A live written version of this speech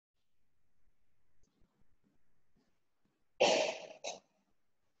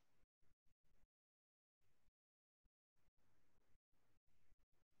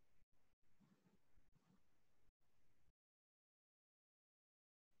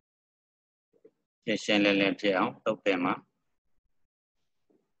ရှင်းလင်းလင်းဖြစ်အောင်သုတ်သင်မှာ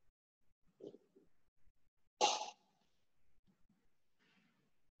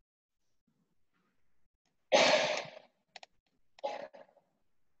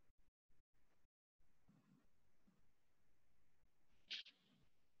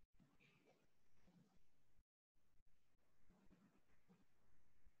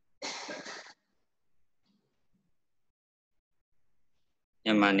မြ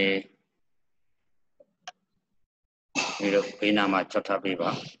န်မာနေဒီလိုဘေးနားမှာချွတ်ထားပေးပါ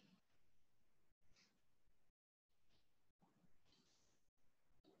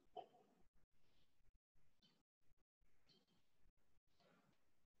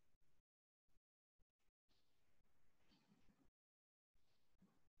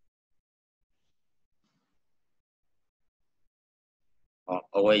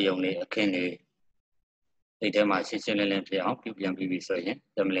အဝဲယုံနေအခင်းနေစိတ်ထဲမှာရှင်းရှင်းလင်းလင်းဖြစ်အောင်ပြုပြန်ပြီးပြီဆိုရင်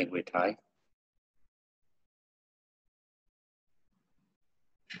တမလင်ခွေထိုင်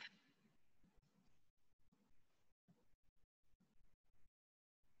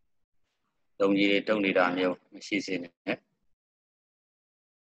လုံကြီးတွေတုံနေတာမျိုးမရှိစေနဲ့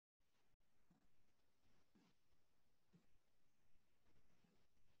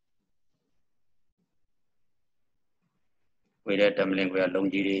ဝေတဲ့တမလင်ခွေကလုံ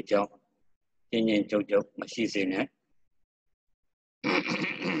ကြီးတွေအကြောင်းညင်ညင်ကြုတ်ကြုတ်မရှိစေနဲ့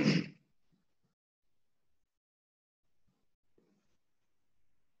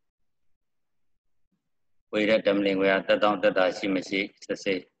ဝေတဲ့တမလင်ခွေကတက်တောင့်တက်တာရှိမရှိစစ်စ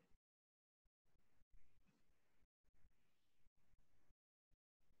စ်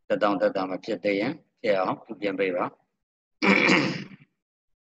တက်တောင့်တက်တာမဖြစ်သေးရင်ဖြစ်အောင်ပြုပြင်ပေးပါ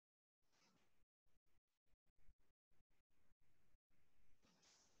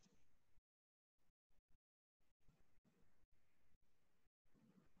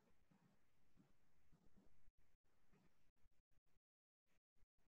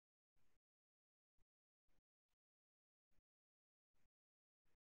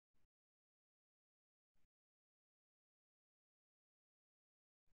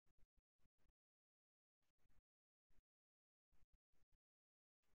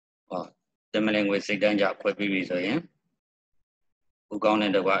တမလင်ခွေစိတ်တန်းကြခွဲပြီးပြီဆိုရင်ဥကောင်း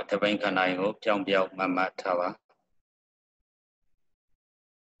တဲ့တကွတပိုင်းခန္ဓာကိုပြောင်းပြောင်းမတ်မတ်ထားပါ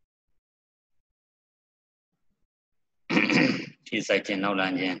ဖြည့်ဆိုင်ခြင်းနောက်လ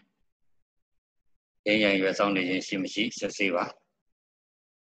န်းခြင်းရင်းရရွယ်ဆောင်နေခြင်းရှိမရှိစစ်ဆေးပါ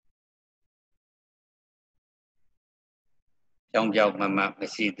ပြောင်းပြောင်းမတ်မတ်မ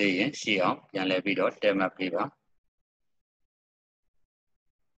ရှိသေးရင်ရှိအောင်ပြန်လဲပြီးတော့တဲမှတ်ပေးပါ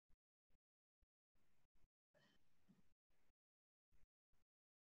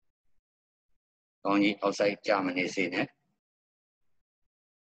ကောင်းကြီးအောက်ဆိုင်ကြမနေစေနဲ့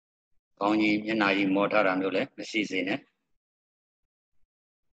ကောင်းကြီးမျက်နှာကြီးမောထားတာမျိုးလည်းမရှိစေနဲ့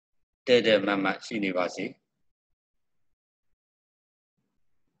တဲ့တဲ့မတ်မတ်ရှိနေပါစေ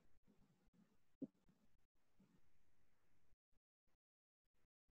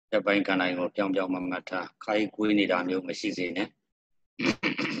တပိုင်းခန္ဓာကိုပြောင်းပြောင်းမတ်မတ်ထားခိုင်းကွေးနေတာမျိုးမရှိစေနဲ့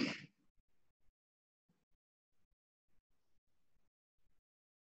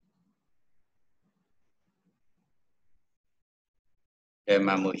တဲ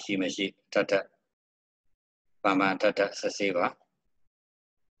မှတ်မှုရှိမရှိထပ်ထပ်ပမာထပ်ထပ်စစ်ဆေးပါ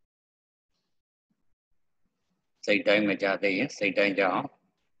စိတ်တိုင်းမကြသေးရင်စိတ်တိုင်းကြအောင်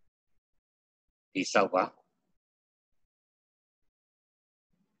ဒီဆောက်ပါ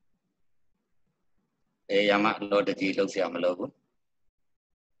ရမအလောတကြီးလှုပ်ရှားမလို့ဘူး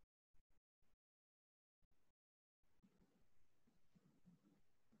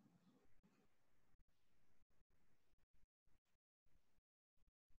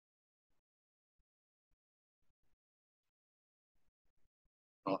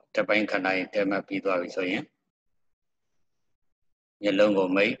တပိုင်းခန္ဓာရင်တဲမှတ်ပြီးသွားပြီဆိုရင်မျက်လုံးကို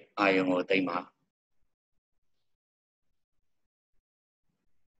မိတ်အာယုံကိုသိမ့်ပါ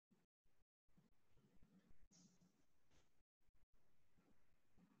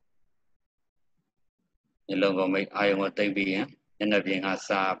မျက်လုံးကိုမိတ်အာယုံကိုသိမ့်ပြီးရင်မျက်နှာပြင်က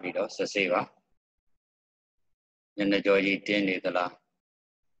စားပြီးတော့စစ်ဆေးပါမျက်နှာကြောကြီးတင်းနေသလား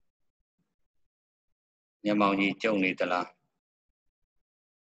မျက်မှောင်ကြီးကျုံနေသလား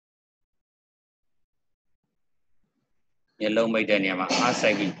မျက်လုံးမိတ်တဲ့နေရာမှာအားဆို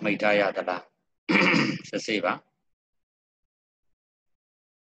င်ပြီးမိတ်ထားရသလားစစ်ဆေးပါ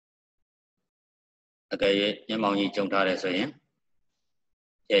အကယ်၍မျက်မှောင်ကြီးကျုံထားတယ်ဆိုရင်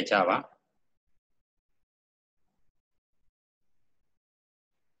ကျဲချပါ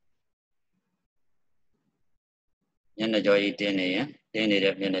မျက်နှာကြောကြီးတင်းနေရင်တင်းနေ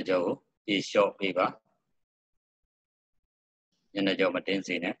တဲ့မျက်နှာကြောကို ဒီလျှော့ပေးပါညနေကြောမတင်း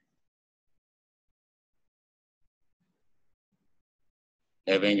စေနဲ့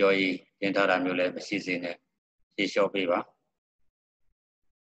လေပင်ကြောကြီးတင်ထားတာမျိုးလည်းမရှိစေနဲ့ဒီလျှော့ပေးပါ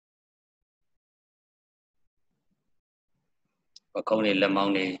ပခုံးလေးလက်မော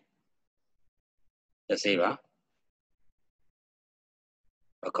င်းလေးတစ်စေးပါ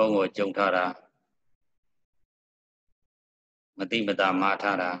ပခုံးကိုကျုံထားတာမတိမတာမာ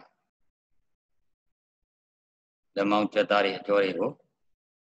ထားတာလက်မောင်းကြွက်သားတွေအကျော်တွေကို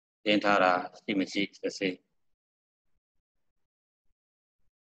တင်ထားတာရှိမရှိတစ်စေး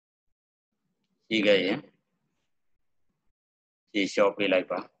ရှိခဲ့ရင်ဒီလျှော့ပေးလိုက်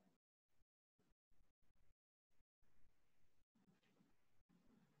ပါ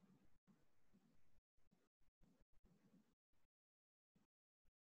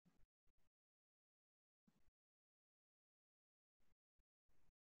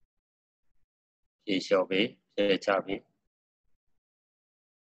ဒီလျှော့ပေးဖြဲချပေး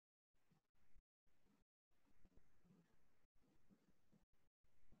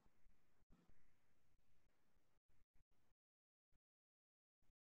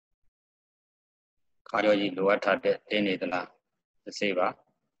ခါကြောကြီးလိုအပ်ထားတဲ့တင်းနေသလားတစ်စေးပါ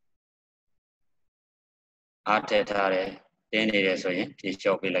အားထည့်ထားတယ်တင်းနေတယ်ဆိုရင်ဖြေ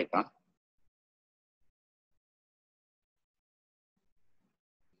လျှော့ပေးလိုက်ပါ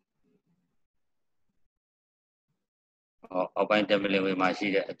အောက်ပိုင်းတမလင်ဝေမှာရှိ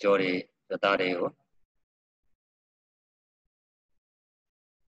တဲ့အကျော်တွေသသားတွေကို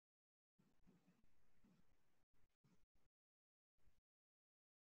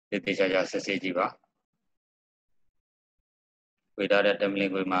တေချာချာစစ်ဆေးကြည့်ပါဝေထားတဲ့တမလ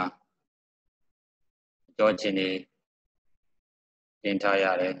င်ဝေမှာအကျော်ချင်းတွေတင်ထားရ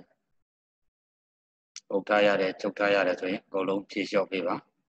တယ်ပုတ်ထားရတယ်ချုပ်ထားရတယ်ဆိုရင်အကုန်လုံးဖြေလျှော့ပေးပါ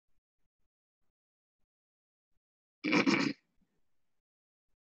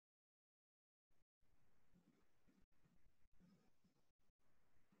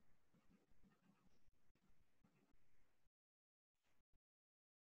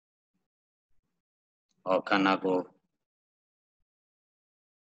ခန္ဓာကိုယ်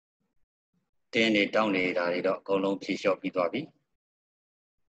တင်းနေတောင်းနေတာတွေတော့အကုန်လုံးဖြေလျှော့ပြီးသွားပြီ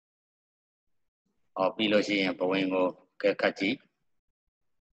ပြီးလို့ရှိရင်ဘဝင်ကိုကဲခတ်ကြည့်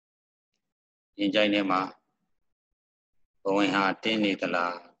ရင်ကြိုင်းထဲမှာဘဝင်ဟာတင်းနေသ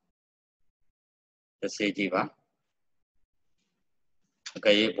လားတစ်စေးကြည့်ပါအက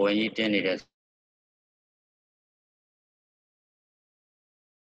ယ်၍ဘဝင်ကြီးတင်းနေတဲ့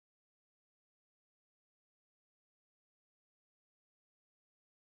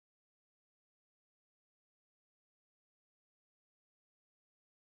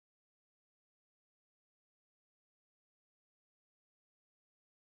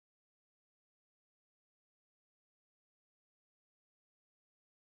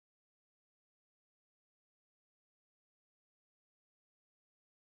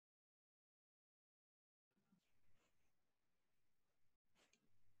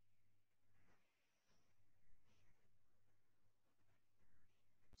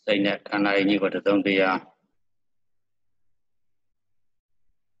စိတ်နဲ့ခန္ဓာကြီးကိုသုံးတရား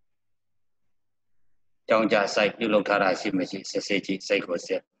ကြောင်းကြစိုက်ပြုလုပ်ထားတာရှိမရှိစစ်ဆေးကြည့်စိတ်ကိုစ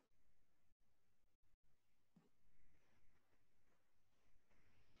စ်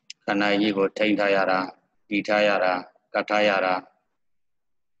ခန္ဓာကြီးကိုထိန်းထားရတာတည်ထားရတာကတ်ထားရတာ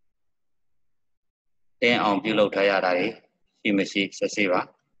တင်းအောင်ပြုလုပ်ထားရတာတွေရှိမရှိစစ်ဆေးပါ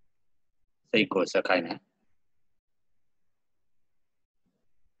စိတ်ကိုစက်ခိုင်းတယ်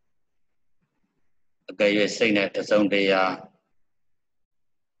အကယ်၍စိတ်နဲ့သုံးတရား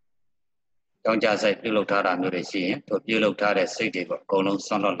ကြောင်းကြစိုက်ပြုလုပ်ထားတာမျိုးတွေရှိရင်သူပြုလုပ်ထားတဲ့စိတ်တွေကိုအကုန်လုံး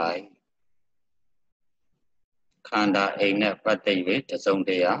ဆွန့်လွတ်လိုက်ခန္ဓာအိမ်နဲ့ပတ်သက်၍သုံးတ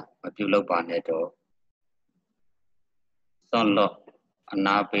ရားမပြုလုပ်ပါနဲ့တော့ဆွန့်လွတ်အ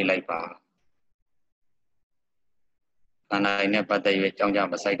နာပေးလိုက်ပါခန္ဓာအိမ်နဲ့ပတ်သက်၍ကြောင်းကြ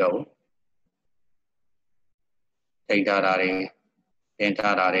မစိုက်တော့ဘူးထိန်းထားတာတွေတင်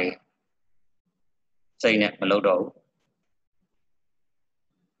ထားတာတွေစိတ်နဲ့မလုပ်တော့ဘူး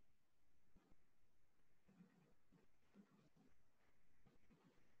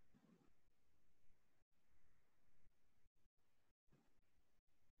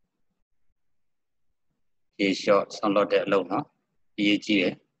ဖြေလျှော့ဆွန့်လွတ်တဲ့အလုပ်နော်အရေးကြီးတ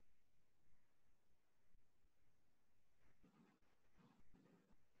ယ်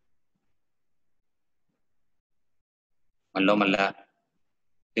မလုံးမလတ်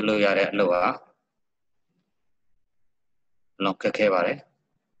ပြုလုပ်ရတဲ့အလုပ်ဟာလုံးခက်ခဲပါတယ်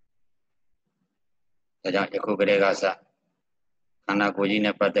ဒါကြောင့်ယခုကလေးကစ ခန္ဓာကိုယ်ကြီး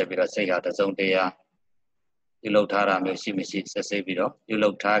နဲ့ပတ်သက်ပြီးတော့စိတ်ဟာတစုံတရာပြုလုပ်ထားတာမျိုးရှိမရှိစစ်ဆေးပြီးတော့ပြုလု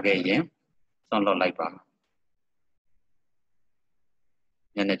ပ်ထားခဲ့ရင်ဆွန့်လွတ်လိုက်ပါ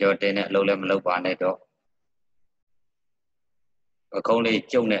ညနေကြောတင်းနဲ့အလုပ်လည်းမလုပ်ပါနဲ့တော့အခုံးလေး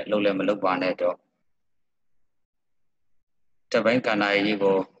ကျုပ်နဲ့အလုပ်လည်းမလုပ်ပါနဲ့တော့တပိုင်းကန္နာကြီး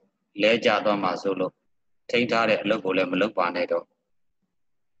ကိုလဲကျသွားမှဆိုလို့ထိန်းထားတဲ့အလုပ်ကိုလည်းမလုပ်ပါနဲ့တော့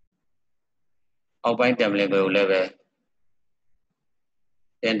အောက်ပိုင်းတံပလင်ကိုလည်းပဲ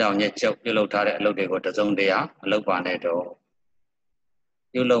တင်းတောင်ညက်ချုပ်ပြုလုပ်ထားတဲ့အလုပ်တွေကိုတစုံတရာမလုပ်ပါနဲ့တော့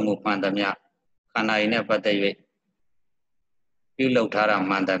ပြုလုပ်မှုမှန်သမျှခန္ဓာရည်နဲ့ပတ်သက်၍ပြုလုပ်ထားတာ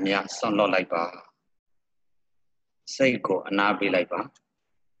မှန်သမျှဆွန့်လွတ်လိုက်ပါစိတ်ကိုအနာပေးလိုက်ပါ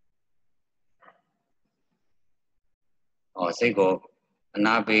စိတ်ကိုအ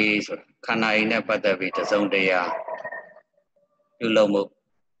နာပေးဆိုတာခန္ဓာရည်နဲ့ပတ်သက်ပြီးတစုံတရာပြုလုပ်မှု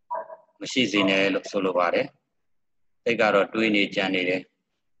မရှိစေနဲ့လို့ဆိုလိုပါတယ်စိတ်ကတော့တွေးနေကြံနေတယ်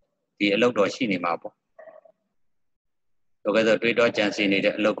ဒီအလုပ်တော်ရှိနေမှာပေါ့ဒါကဲဆိုတွေးတော့ကြံစီနေ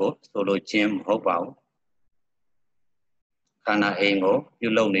တဲ့အလုပ်ကိုဆိုလိုခြင်းမဟုတ်ပါဘူးခန္ဓာအိမ်ကိုပြု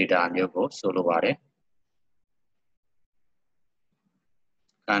လုပ်နေတာမျိုးကိုဆိုလိုပါတယ်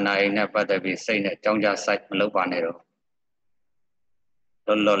ခန္ဓာအိမ်နဲ့ပတ်သက်ပြီးစိတ်နဲ့ကြောင်းကြစိုက်မလုပ်ပါနဲ့တော့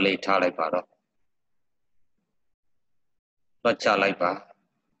လောလေးထားလိုက်ပါတော့လွှတ်ချလိုက်ပါ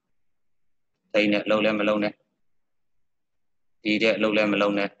စိတ်နဲ့လှုပ်လည်းမလှုပ်နဲ့ဒီတဲ့အလုပ်လည်းမလု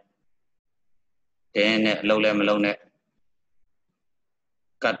ပ်နဲ့တင်းနဲ့အလုပ်လည်းမလုပ်နဲ့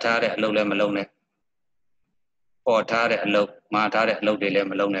ကတ်ထားတဲ့အလုပ်လည်းမလုပ်နဲ့ပေါ်ထားတဲ့အလုပ်မှားထားတဲ့အလုပ်တွေလည်း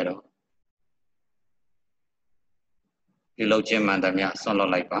မလုပ်နဲ့တော့ဒီလုပ်ခြင်းမှန်သမျှဆွန့်လွ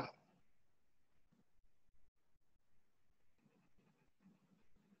တ်လိုက်ပါ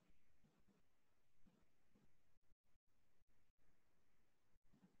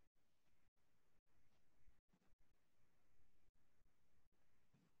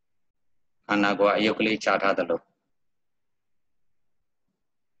ခန္ဓာကိုယ်အယုတ်ကလေးချထားသလို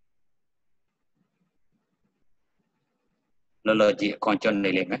လောလောကြီးအခွန်ကျွတ်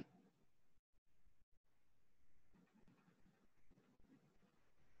နေလိမ့်မယ်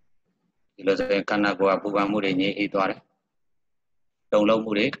ဒီလိုဆိုရင်ခန္ဓာကိုယ်ကပူပန်မှုတွေငြိမ်အေးသွားတယ်တုံလုံး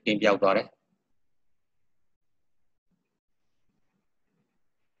မှုတွေတင်းပြောက်သွားတယ်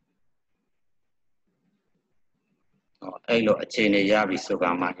အဲ့လိုအခြေအနေရပြီဆိုက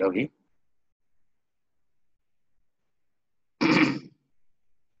မှယောဂီ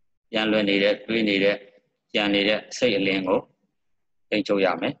ပြန်လွင်နေတဲ့တွေးနေတဲ့ကြံနေတဲ့စိတ်အလင်းကိုထိန်းချုပ်ရ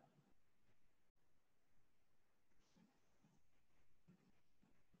မယ်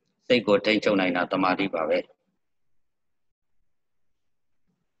စိတ်ကိုထိန်းချုပ်နိုင်တာတမာတိပါပဲ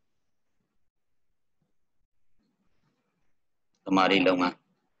တမာတိလုပ်ငန်း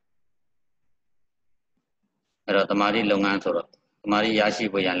အဲ့တော့တမာတိလုပ်ငန်းဆိုတော့တမာတိရရှိ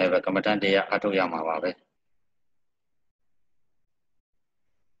ဖို့ရန်လည်းပဲကမ္မဋ္ဌာန်းတရားအထုတ်ရမှာပါပဲ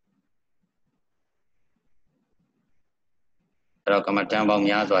အဲ့တော့ကမ္မဋ္ဌာန်းပေါင်း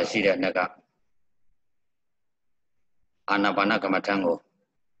များစွာရှိတဲ့နှစ်ကအာနာပါနကမ္မဋ္ဌာန်းကို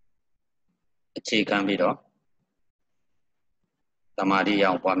အခြေခံပြီးတော့တမာတိရ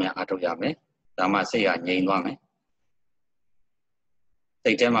အောင်ပွားများအထုတ်ရမယ်ဒါမှစိတ်ဟာငြိမ်သွားမယ်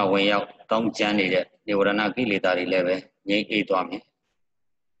စိတ်ထဲမှာဝင်ရောက်တောင်းကျမ်းနေတဲ့និဝရဏကိလေသာတွေလည်းပဲငြိမ်အေးသွားမယ်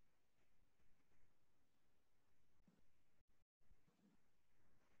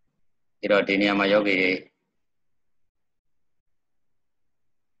ဒီတော့ဒီနေရာမှာယောဂီတွေ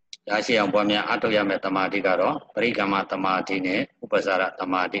ရရှိအောင်ပွားများအထုတ်ရမယ့်တမာတိကတော့ပရိက္ခမတမာတိနဲ့ဥပ္ပဇာရတ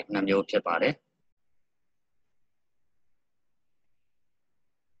မာတိနှစ်မျိုးဖြစ်ပါတယ်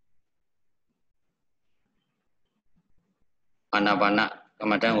အာနာပါနကမ္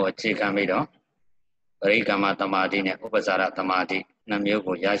မဋ္ဌာန်းကိုအခြေခံပြီးတော့ပရိက္ခမတမာတိနဲ့ဥပ္ပဇာရတမာတိနှစ်မျိုး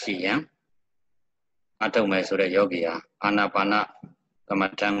ကိုရရှိရန်အထုတ်မယ်ဆိုတဲ့ယောဂီဟာအာနာပါနကမ္မ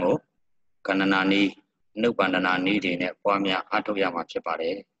ဋ္ဌာန်းကိုကဏ္ဍနာနည်းအနုပန္ဒနာနည်းတွေနဲ့ပွားများအထုတ်ရမှာဖြစ်ပါတ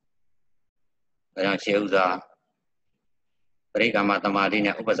ယ်ဒါကြောင့်ရှေးဥစွာပရိက္ခမတမာတိ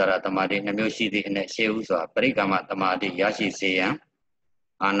နဲ့ဥပ္ပဇာရတမာတိနှစ်မျိုးရှိသည့်အနက်ရှေးဥစွာပရိက္ခမတမာတိရရှိစေရန်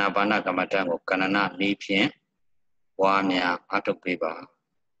အာနာပါနကမ္မဋ္ဌာန်းကိုကဏ္ဍနာနည်းဖြင့်ပွားများအထုတ်ပေးပါ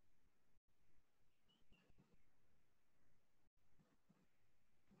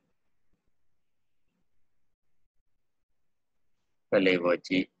ပလေကို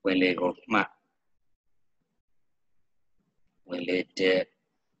ကြည့်ဝင်လေကိုမှတ်ဝင်လေတဲ့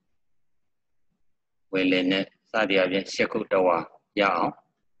ဝင်လေနဲ့စသည်အပြင်ရှစ်ခုတဝါရအောင်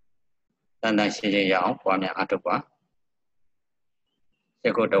တန်တန်ရှင်းရှင်းရအောင်ပွားများအထုတ်ပါရှ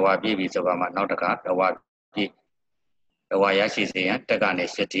စ်ခုတဝါပြည့်ပြီဆိုတော့မှနောက်တစ်ခါတဝါပြည့်တဝါရရှိစေရန်တက်ကနေ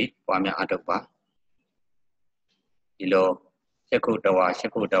ရှစ်ထိပွားများအထုတ်ပါဒီလို ခုတဝါ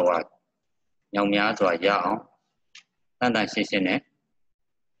8ခုတဝါညောင်များစွာရအောင်တန်တန်ရှင်းရှင်းနဲ့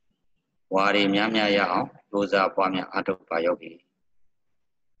ဝါရီများများရအောင်ကြိုးစားပွားများအထောက်ပါယောဂီ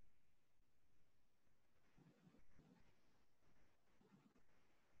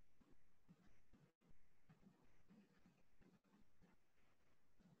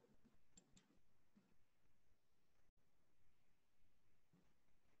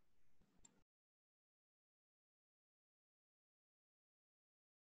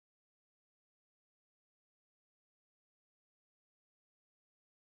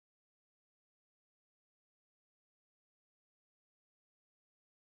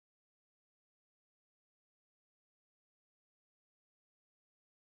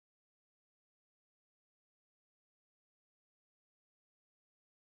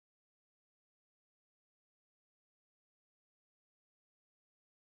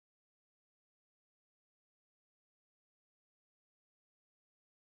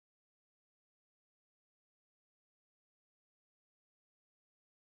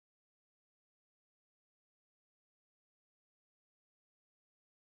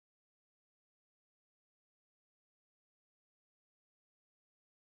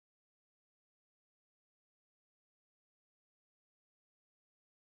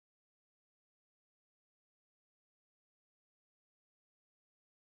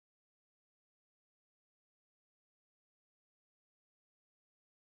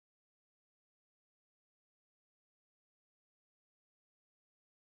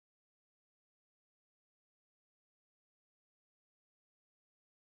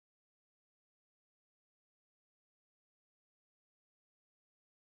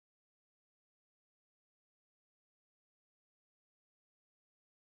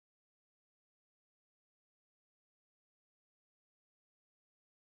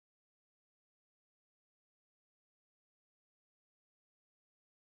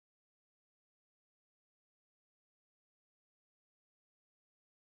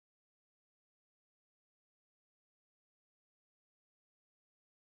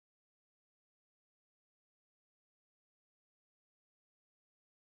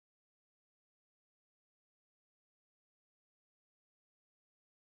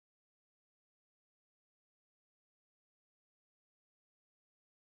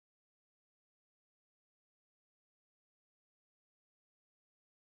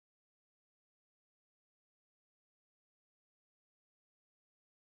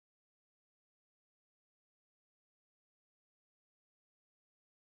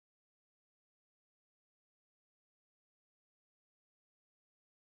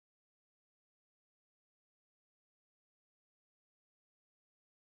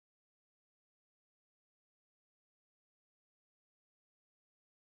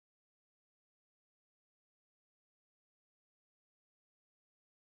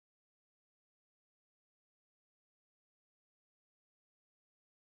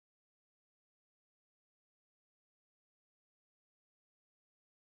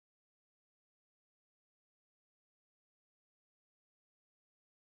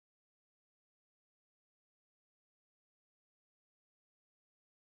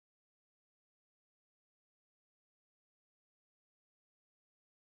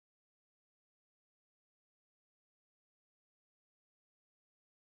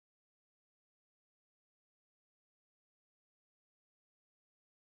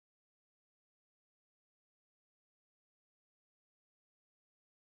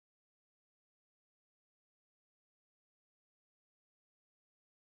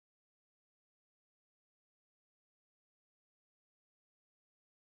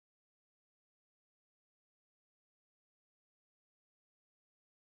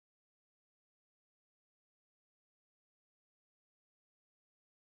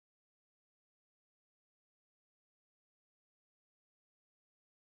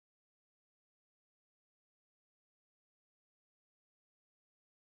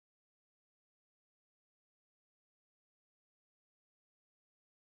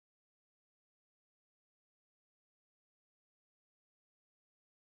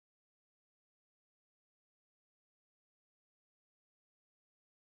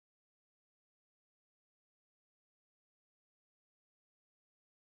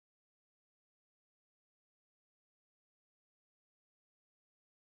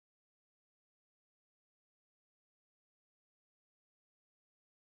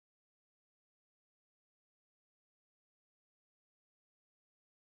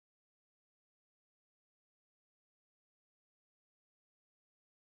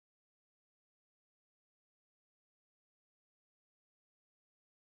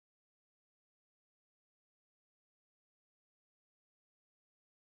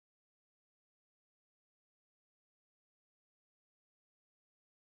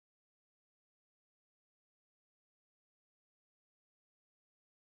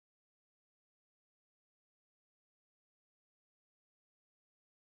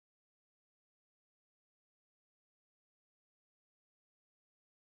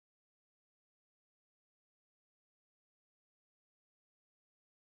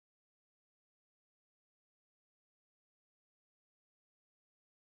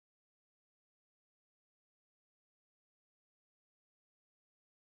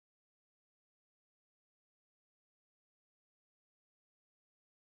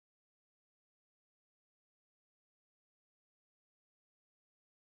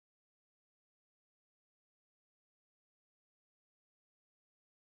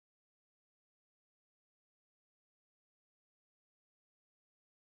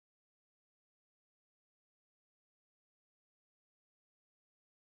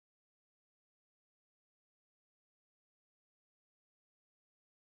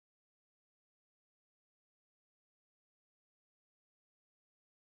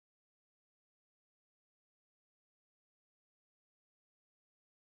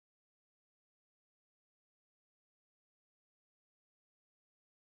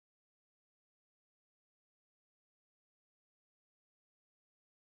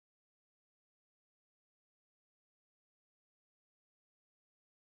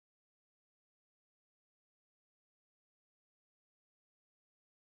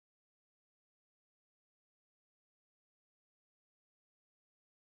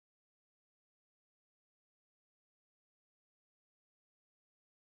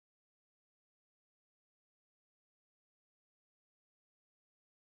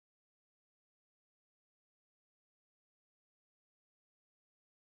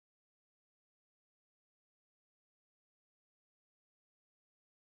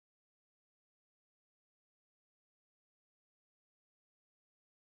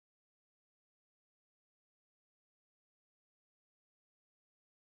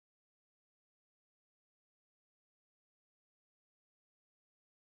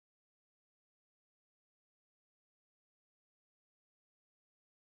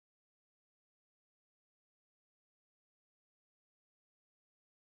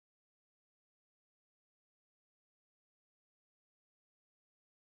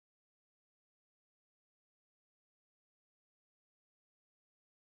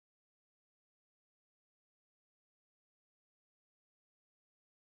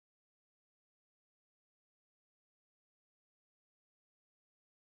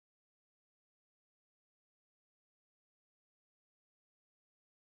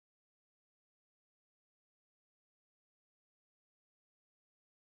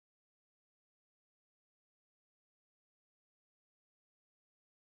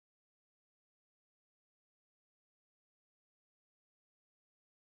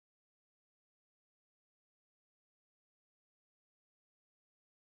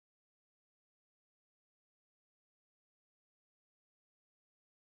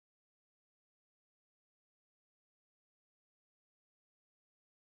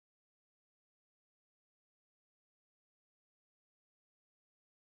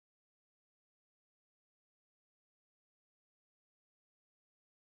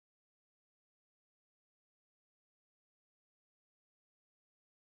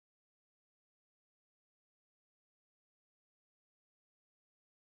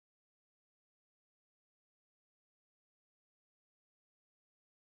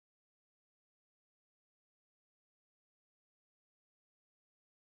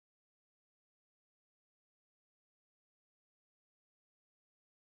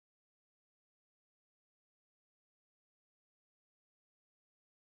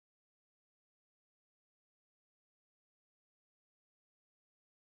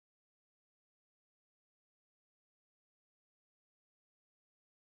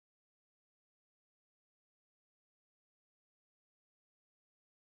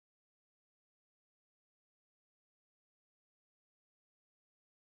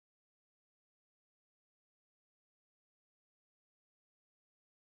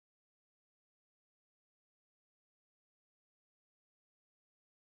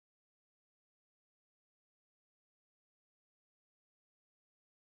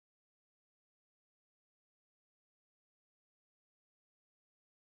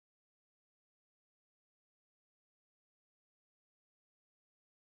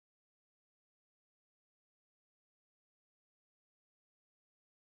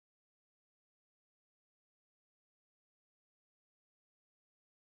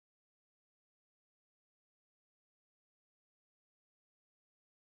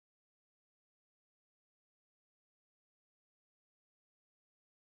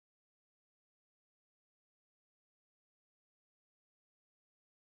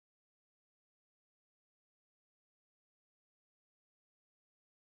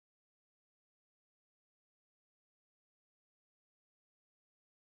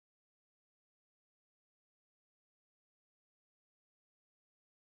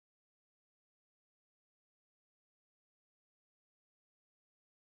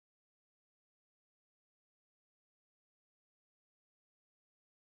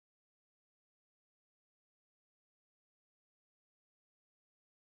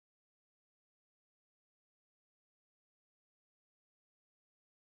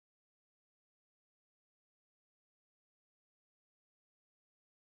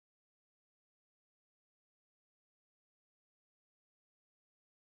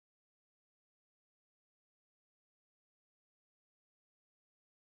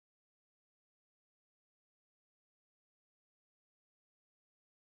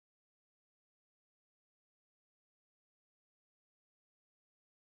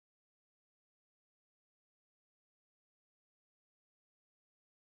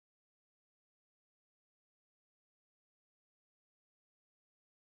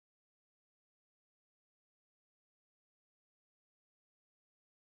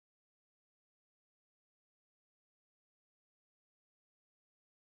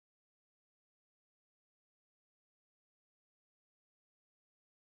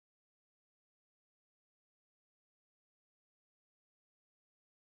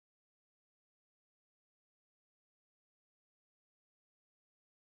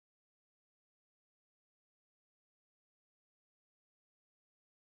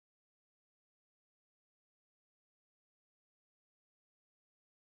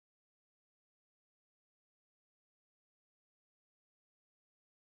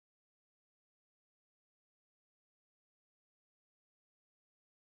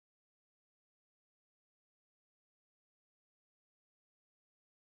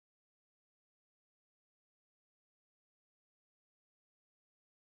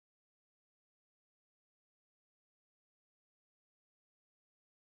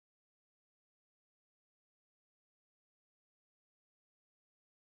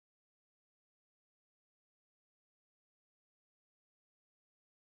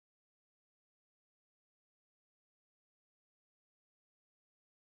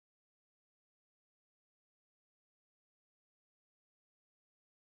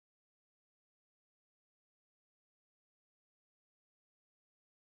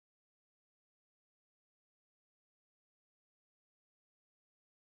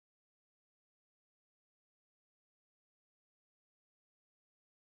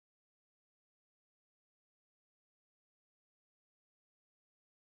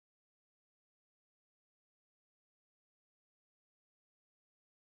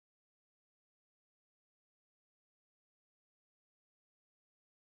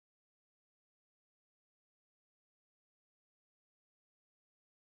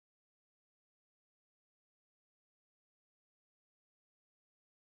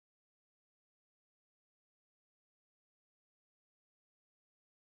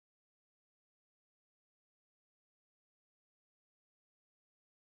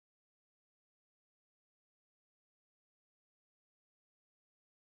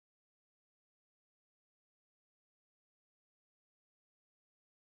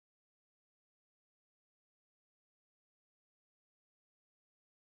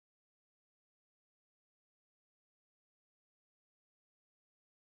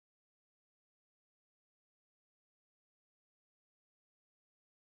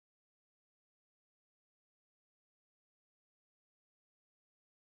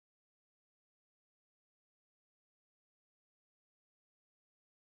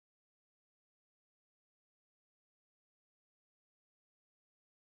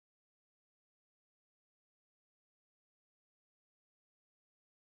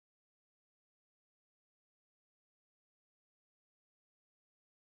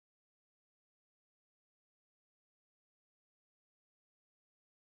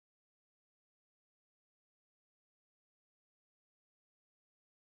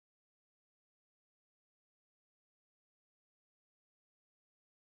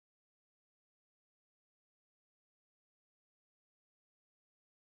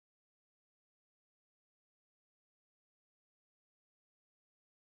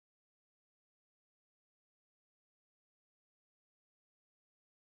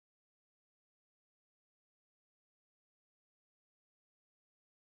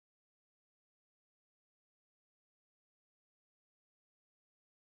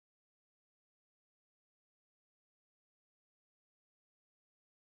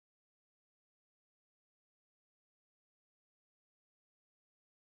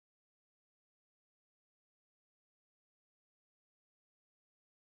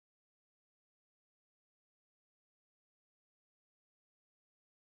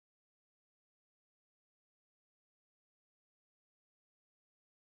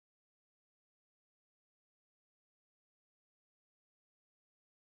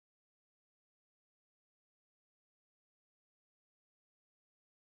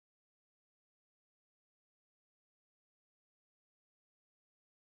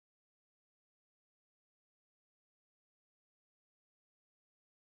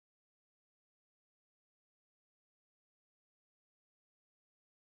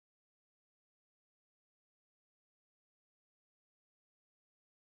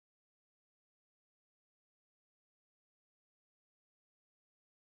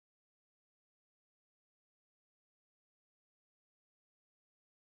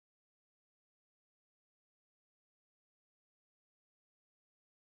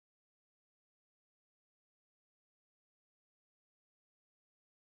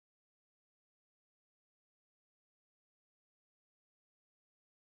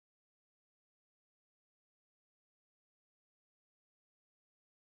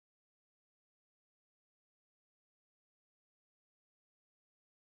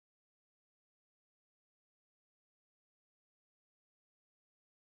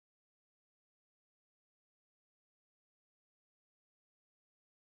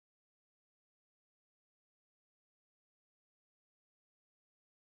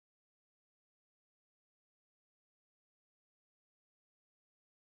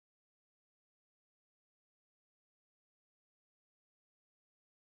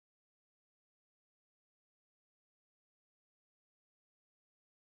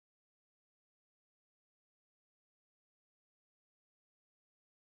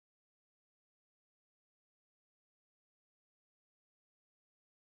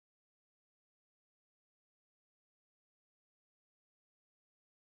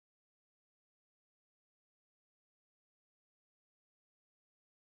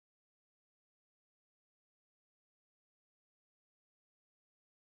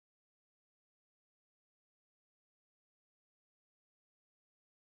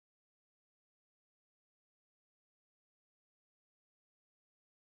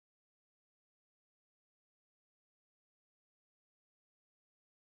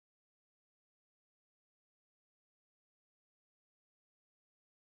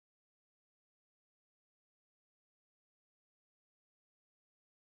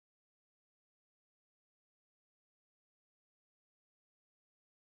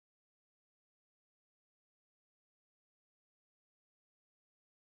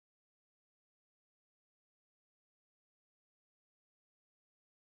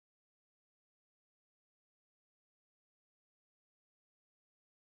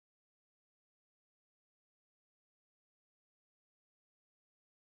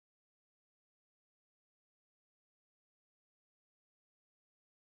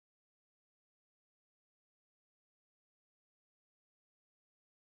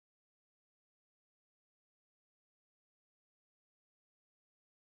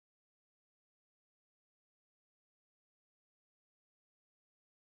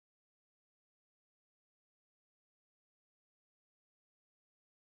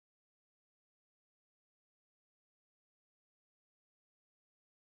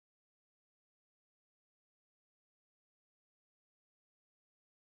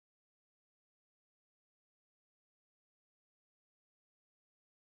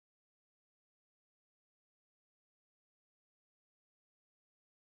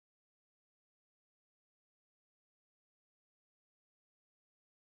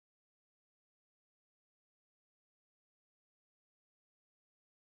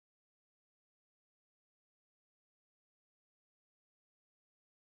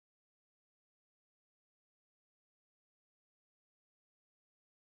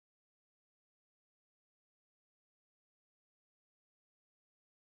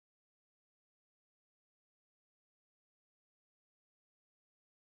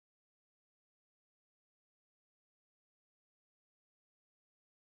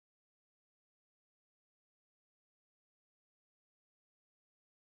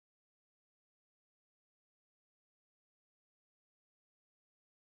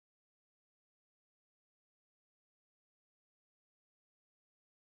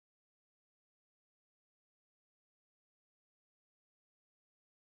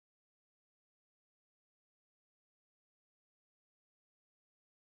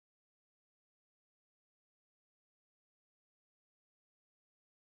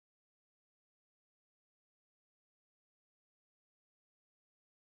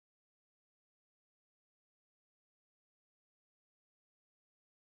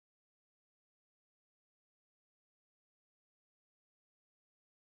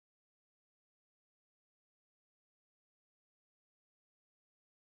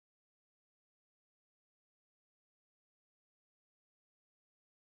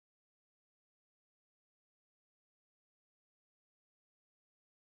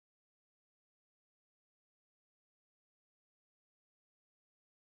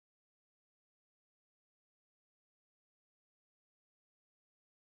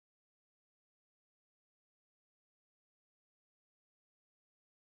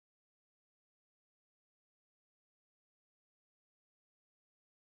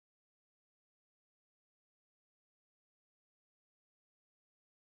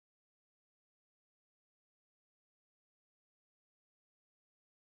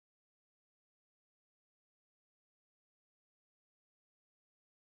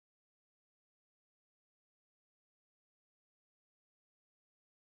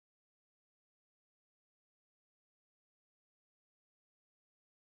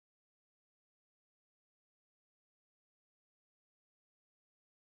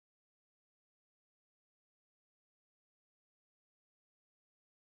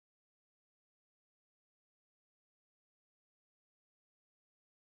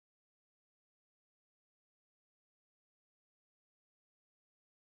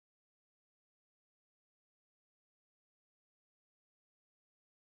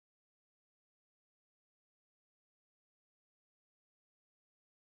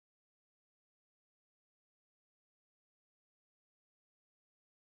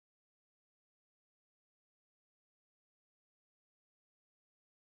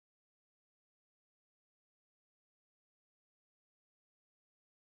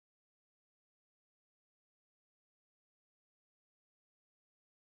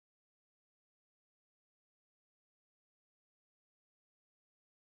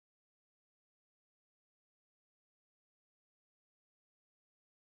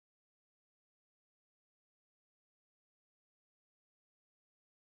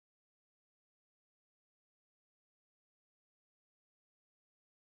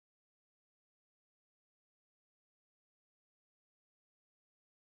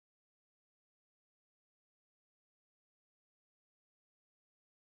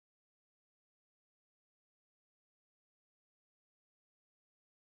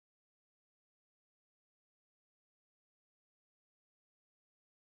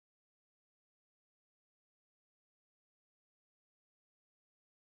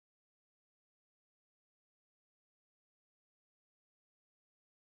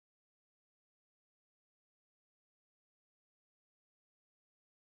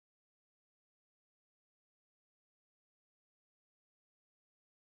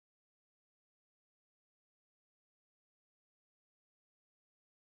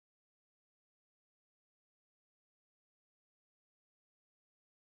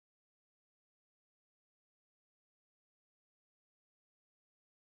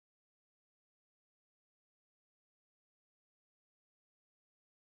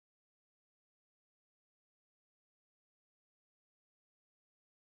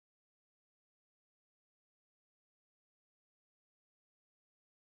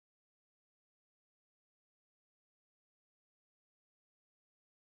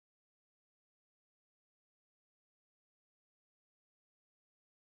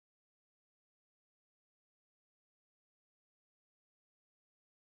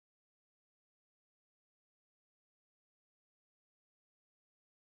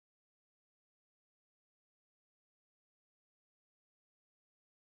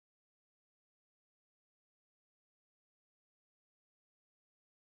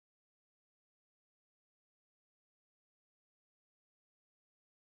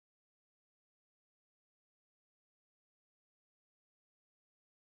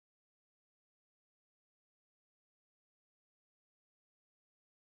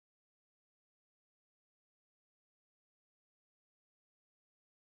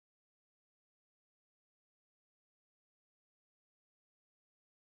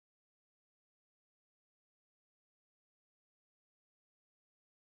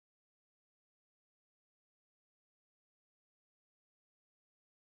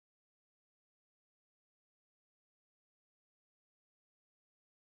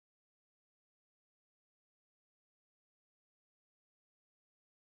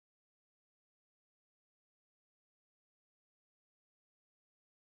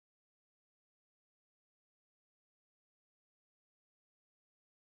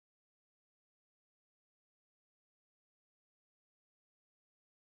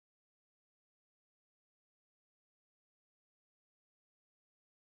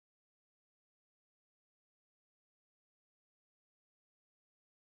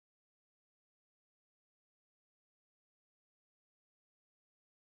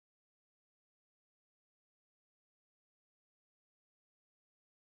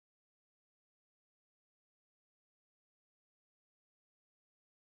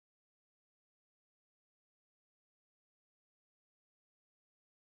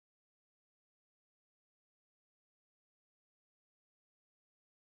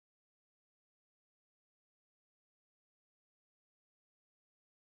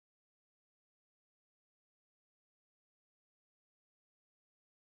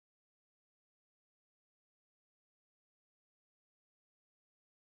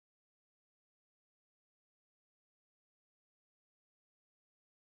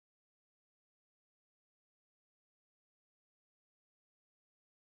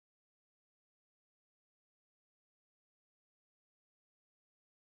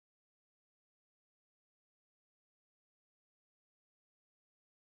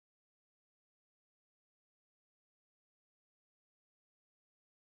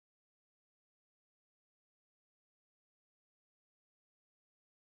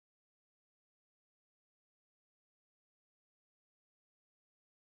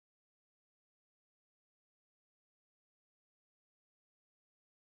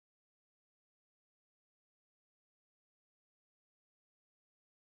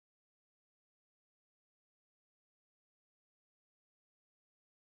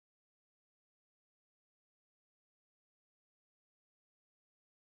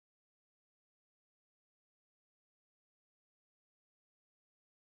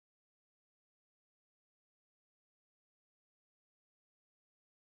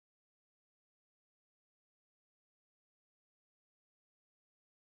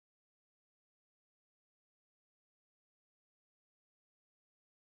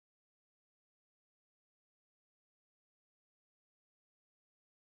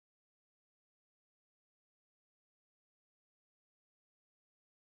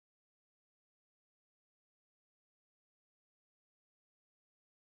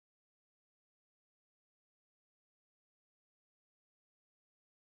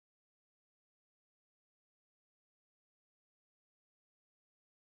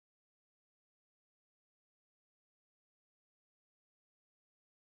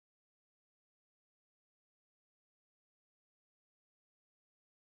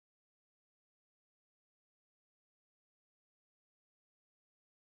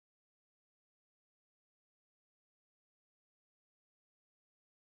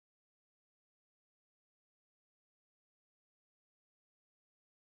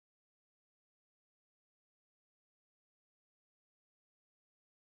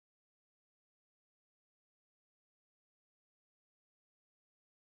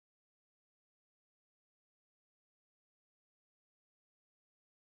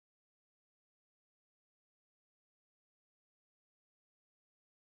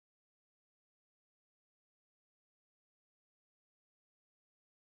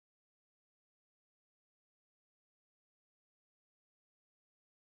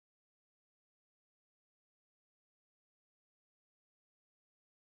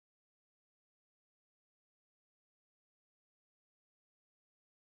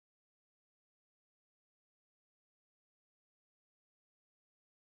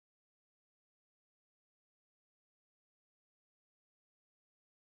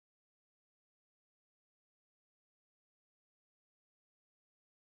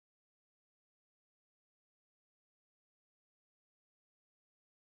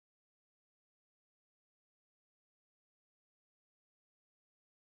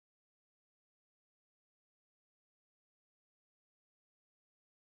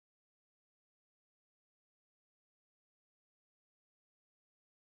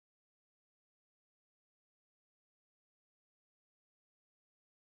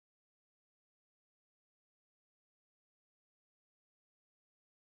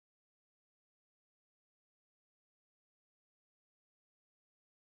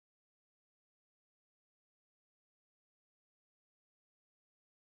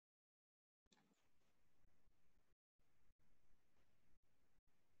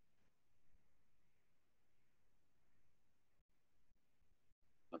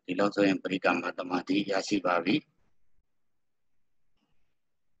ဒီလောက်ဆိုရင်ပရိကမ္မသမာဓိရရှိပါပြီ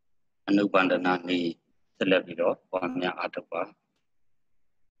အနုပန္ဒနာနည်းဆက်လက်ပြီးတော့ပွားများအားထုတ်ပါ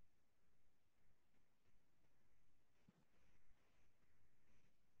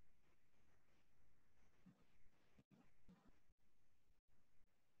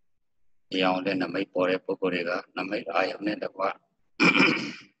တရားအောင်တဲ့နမိတ်ပေါ်တဲ့ပုဂ္ဂိုလ်တွေကနမိတ်အာယုန်နဲ့တကွ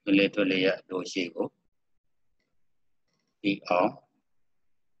ဒီလေထွက်လေရအလိုရှိကိုဒီအောင်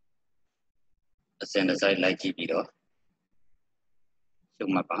အစဉ်တစိုက်လိုက်ကြည့်ပြီးတော့ရှု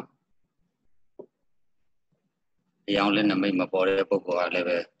မှတ်ပါတရားအောင်တဲ့နမိတ်မပေါ်တဲ့ပုဂ္ဂိုလ်ကလည်း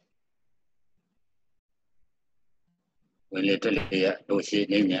ပဲဝင်လေထွက်လေရအလိုရှိ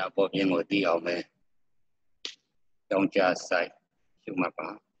နေညာအပေါ်ပြင်းကိုသိအောင်ပဲကြောင်းကြဆိုင်ရှုမှတ်ပါ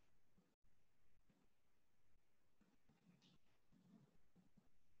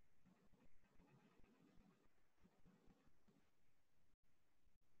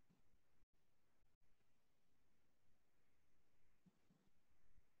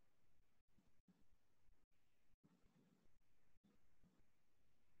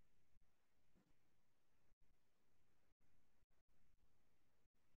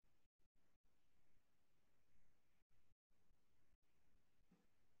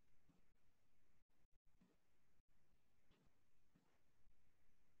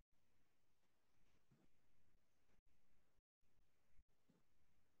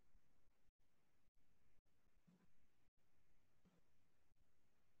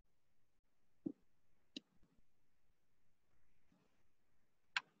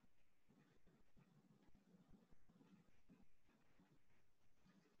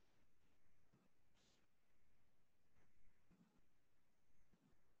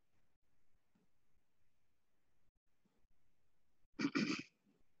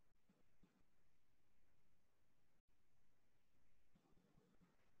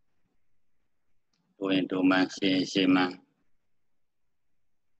ဝင်ဒုမှန်ရှင်းမှန်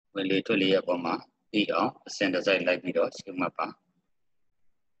ဝင်လေထွက်လေရအပေါ်မှာသိအောင်အစဉ်တစိုက်လိုက်ပြီးတော့ရှုမှတ်ပါ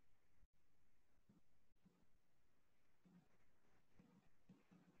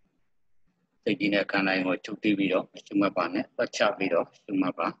စိတ်ကြီးနဲ့ခန္ဓာရင်ကိုချုပ်သိပြီးတော့ရှုမှတ်ပါနဲ့ပတ်ချပြီးတော့ရှုမှ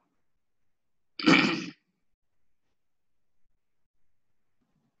တ်ပါ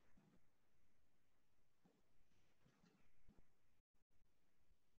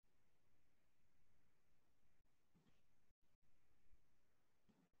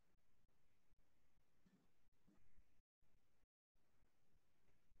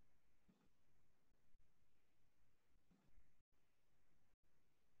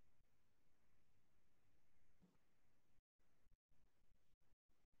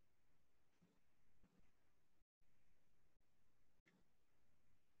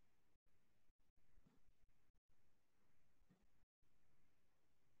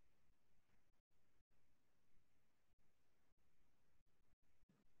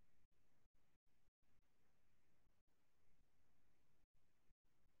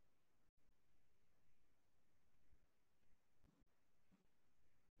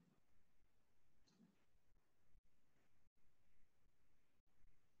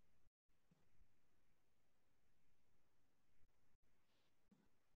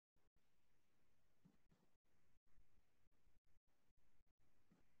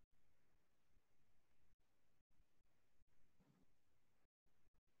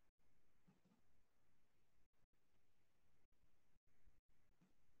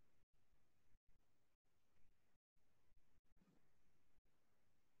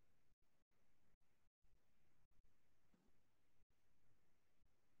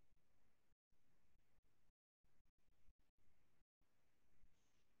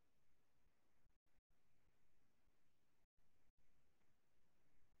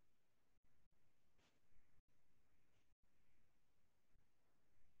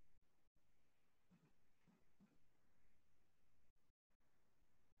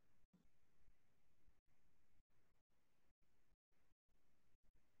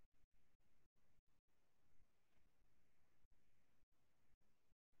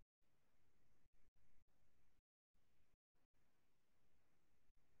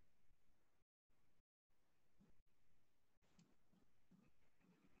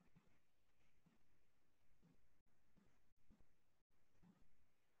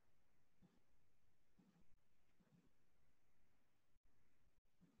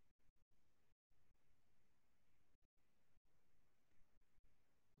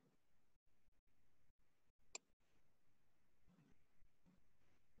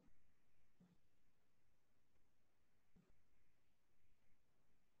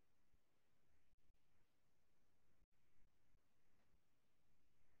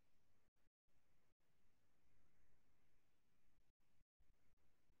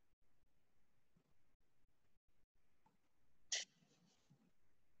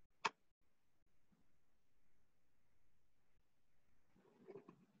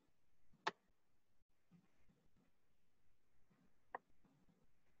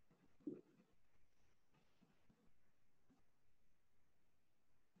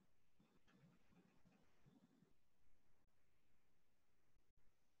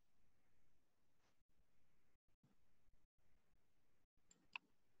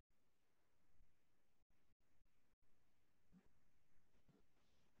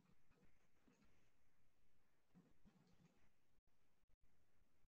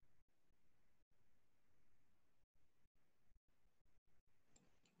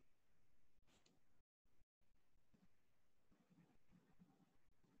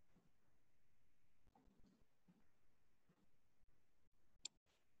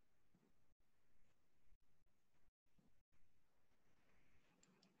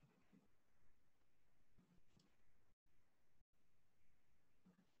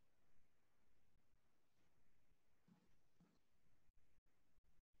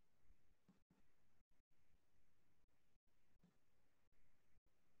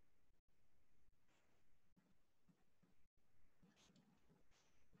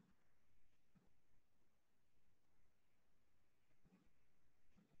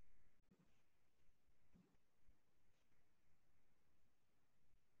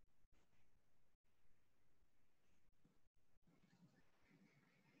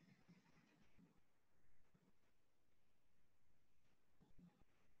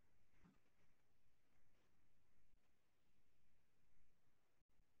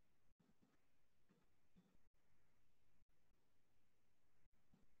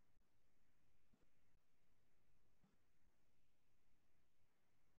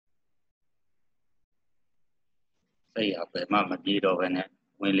စိတ်အပယ်မှမပြေတော့ဘဲနဲ့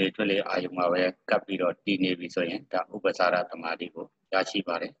ဝင်လေထွက်လေအာယုံမှာပဲကပ်ပြီးတော့တည်နေပြီဆိုရင်ဒါဥပ္ပစာရသမာဓိကိုရရှိ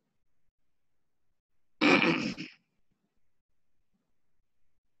ပါတယ်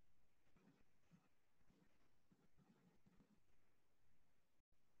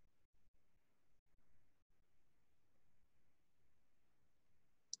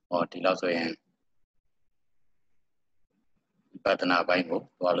ဟောဒီလောက်ဆိုရင်ဝိပဿနာပိုင်းကို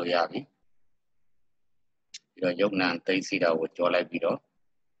သွားလို့ရပြီပြီးတော့ယုံနာသိသိတာကိုကြောလိုက်ပြီးတော့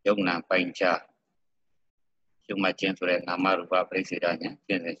ယုံနာပိုင်းခြားရှုမှတ်ခြင်းဆိုတဲ့နာမရူပပရိစ္ဆေဒဉာဏ်ကျ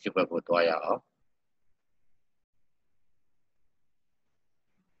င့်စဉ်ရှုဘက်ကိုသွားရအောင်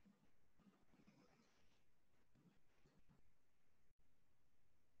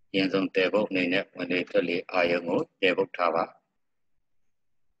အရင်ဆုံးတေဘုတ်အနေနဲ့ဝင်လေထွက်လေအာယုံကိုတေဘုတ်ထားပါ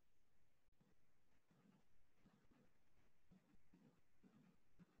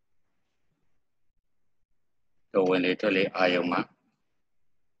တော့ဝင်လေထွက်လေအာယုံမှာ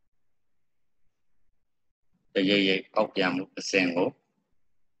တရိပ်ရိပ်အောက်ပြန်မှုအစဉ်ကို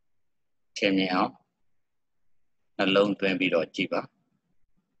ထင်မြင်အောင်နှလုံးသွင်းပြီးတော့ကြည့်ပါ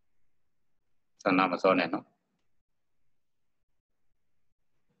ဆန္ဒမစောနဲ့နော်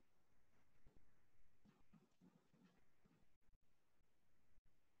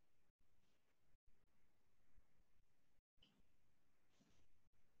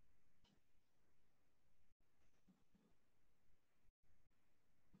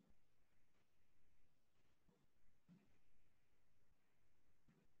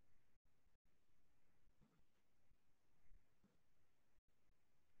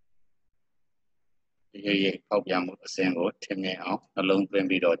တရိပ်ရိပ်အောက်ပြန်မှုအစဉ်ကိုထင်မြင်အောင်နှလုံးသွင်း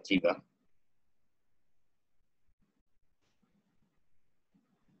ပြီးတော့ကြည့်ပါ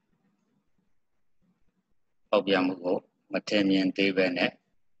အောက်ပြန်မှုကိုမထင်မြင်သေးပဲနဲ့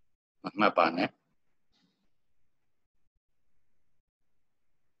မမှတ်ပါနဲ့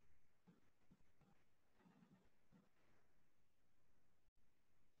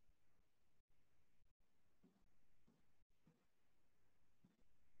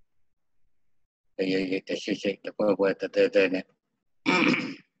တရိပ်ရိပ်တရှိရှိတပွဲပွဲတတဲတဲနဲ့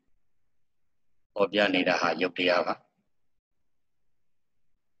ဟောပြနေတာဟာယုတ်တရားပါ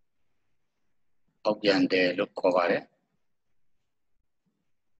အောက်ပြန်တယ်လို့ခေါ်ပါတယ်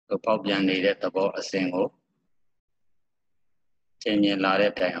ပေါက်ပြန်နေတဲ့သဘောအစဉ်ကိုသင်မြင်လာ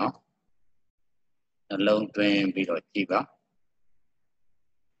တဲ့တိုင်အောင်နှလုံးသွင်းပြီးတော့ကြည့်ပါ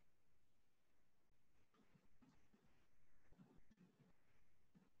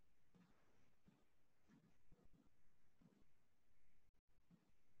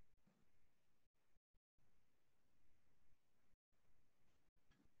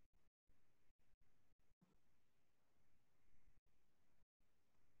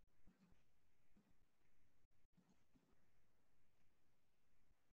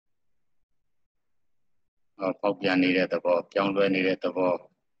ပေါက်ပြန်နေတဲ့သဘောပြောင်းလဲနေတဲ့သဘော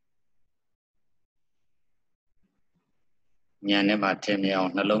ဉာဏ်နဲ့မှထင်မြင်အော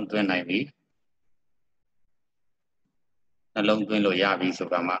င်နှလုံးသွင်းနိုင်ပြီနှလုံးသွင်းလို့ရပြီဆို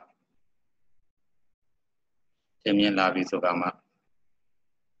တာမှသင်မြင်လာပြီဆိုတာမှ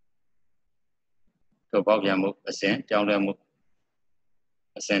တို့ပေါက်ပြန်မှုအစဉ်ပြောင်းလဲမှု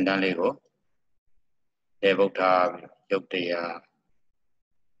အစဉ်တန်းလေးကိုတေဗုဒ္ဓ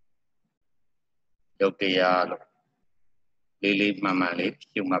ယုတ်တရားလို့လေးလေးမှန်မှန်လေး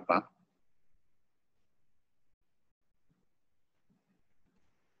ရှုမှတ်ပါ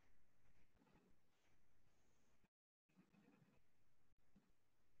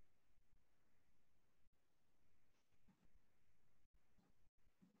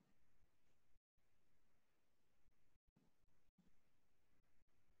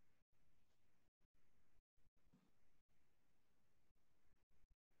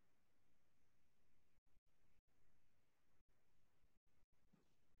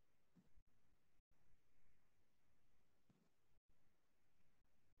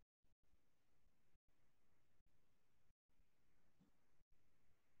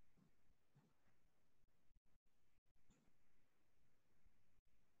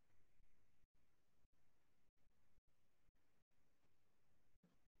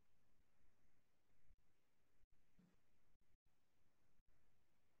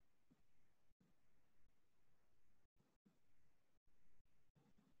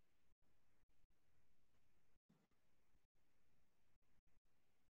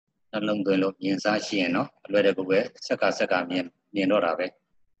နှလုံးသွင်းလို့မြင်စားရှိရင်နော်အလွယ်တကူပဲစက္ကမြင်တော့တာပဲ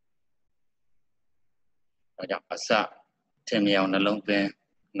ဒါကြောင့်အစထင်မြင်အောင်နှလုံးသွင်း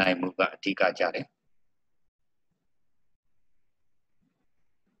နိုင်မှုကအဓိကကြတယ်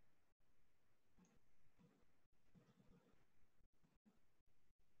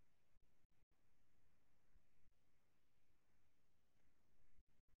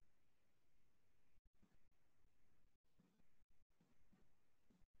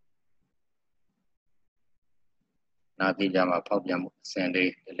နာတိကြမှာဖောက်ပြန်မှုအစဉ်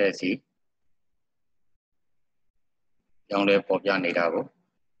လေးတစ်လက်စီကြောင်းလဲပေါ်ပြနေတာကို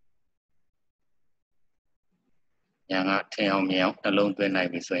ဉာဏ်ကထင်အောင်မြင်အောင်နှလုံးသွင်းနိုင်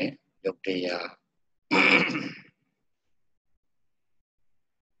ပြီဆိုရင်ယုတ်တရား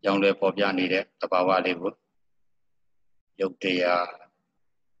ကြောင်းလဲပေါ်ပြနေတဲ့သဘာဝလေးကိုယုတ်တရား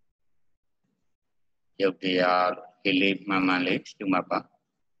လေးလေးမှန်မှန်လေးရှုမှတ်ပါ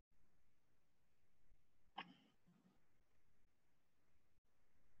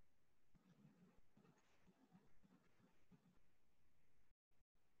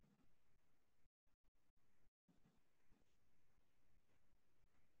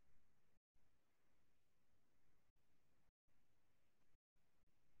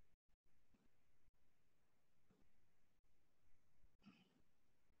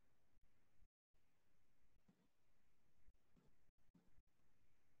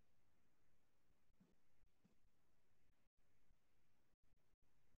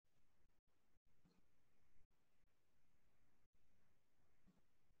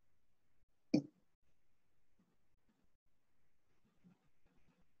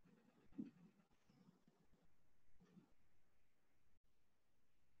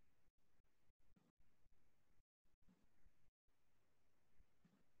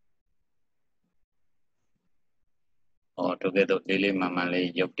တို့ကဲ့သို့လေးလေးမှန်မှန်လေး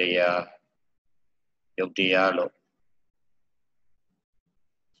ယုတ်တရားလို့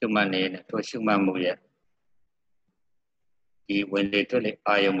ရှုမှတ်နေတဲ့ထိုရှုမှတ်မှုရဲ့ဒီဝင်လေထွက်လေ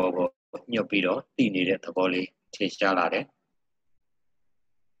အာယုံပေါ်ကိုညှုပ်ပြီးတော့သိနေတဲ့သဘောလေးထင်ရှားလာတယ်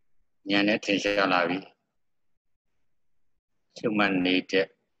ဉာဏ်နဲ့ထင်ရှားလာပြီရှုမှတ်နေတဲ့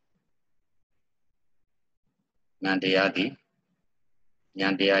ဉာဏ်တရားသည်ဉာ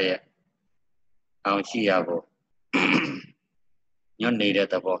ဏ်တရားရဲ့အောင်ရှိရဖို့ညွတ်နေတဲ့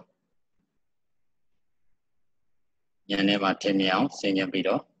သဘောဉာဏ်နဲ့မှထင်မြင်အောင်ဆင်ခြင်ပြီး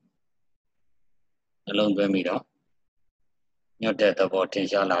တော့နှလုံးသွင်းပြီးတော့ညွတ်တဲ့သဘောထင်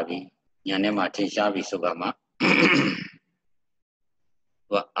ရှားလာပြီဉာဏ်နဲ့မှထင်ရှားပြီဆိုကမှ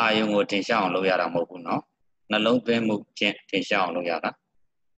သူကအာယုံကိုထင်ရှားအောင်လုပ်ရတာမဟုတ်ဘူးเนาะနှလုံးသွင်းမှုဖြင့်ထင်ရှားအောင်လုပ်ရတာ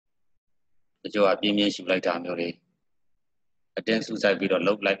တချို့ကပြင်းပြင်းရှုလိုက်တာမျိုးတွေအတင်းစူးစိုက်ပြီးတော့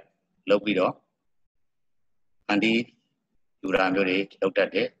လုပ်ပြီးတော့အန်ဒီယူတာမျိုးတွေလုပ်တတ်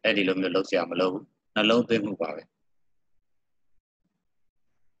တယ်အဲ့ဒီလိုမျိုးလုပ်เสียမလုပ်ဘူးနှလုံးသွင်းမှုပါပဲ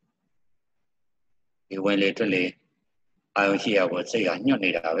ဒီဝင်လေထွက်လေအာယုံရှိရဖို့စိတ်ကညွတ်နေ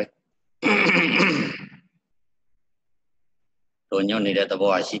တာပဲတို့ညွတ်နေတဲ့သဘော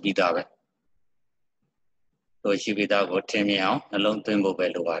ကရှိပြီးသားပဲတို့ရှိပြီးသားကိုထင်မြင်အောင်နှလုံးသွင်းဖို့ပဲ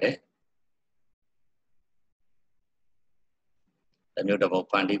လိုပါတယ်တစ်မျိုးတစ်ပုဒ်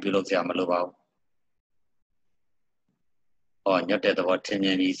ဖန်တီးပြုလုပ်เสียမလိုပါဘူးညွတ်တဲ့သဘောထင်မြ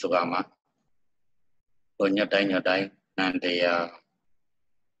င်ပြီးဆိုကမှတို့ညွတ်တိုင်းနန္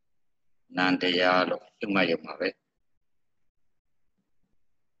တရားလို့ရှုမှတ်ရမှာပဲ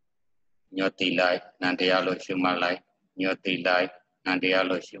ညွတ်တိလိုက်နန္တရားလို့ရှုမှတ်လိုက်ညွတ်တိလိုက်နန္တရား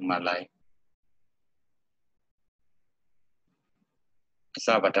လို့ရှုမှတ်လိုက်အစ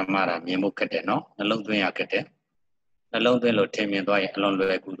ပထမတာမြင်မှုခက်တယ်နော်နှလုံးသွင်းရခက်တယ်နှလုံးသွင်းလို့ထင်မြင်သွားရင်အလွန်လွ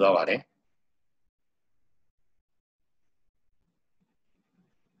ယ်ကူသွားပါတယ်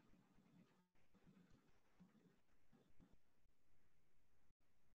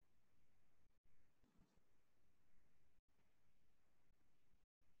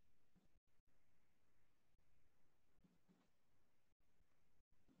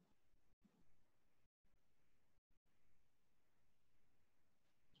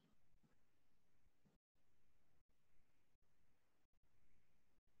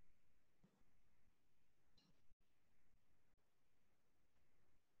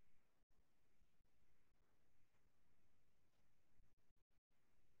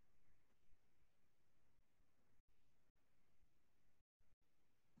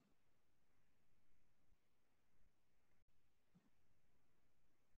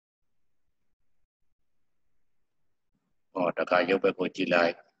တခါရုပ်ဘက်ကိုကြည့်လို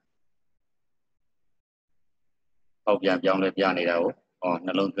က်ပေါက်ပြန်ပြောင်းလဲပြနေတာကို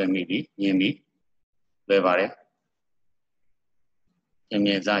နှလုံးသွင်းမိပြီမြင်ပြီလွယ်ပါတယ်ထင်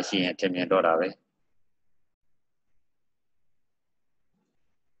မြင်စရှိရင်ထင်မြင်တော့တာပဲ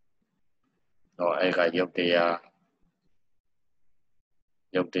အဲ့က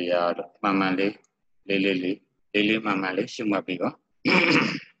ရုပ်တရားလို့မှန်မှန်လေးမှန်မှန်လေးရှုမှတ်ပြီးပါ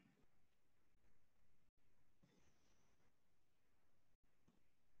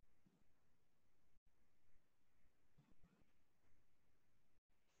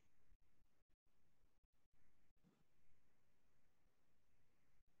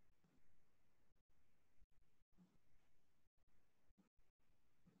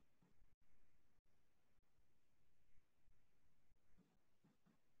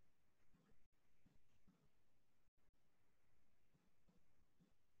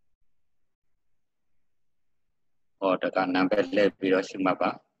or the number let be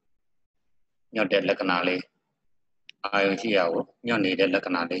Roshimaba. Not that Lacanale. I hear you need a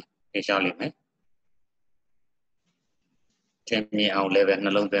Lacanale. They shall leave me. 10 me out live and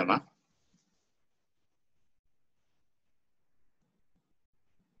alone them.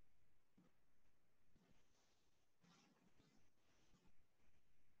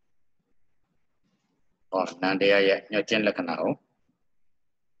 Or Nandea, your gen Lacanao.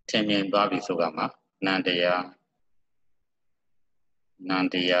 10 million Bobby Sugama. Nandea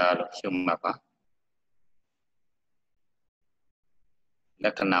Shumapa.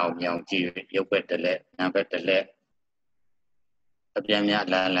 Lacanao young G, you bet the let, number the let. A Biamia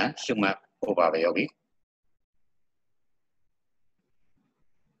Lala, Shuma, Oba Yogi.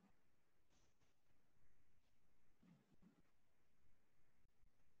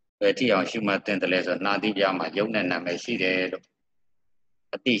 Betty on Shuma ten the lesson, Nadi Yama, Yona, may see the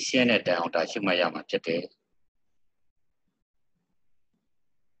Siena down to Shumayama Chete.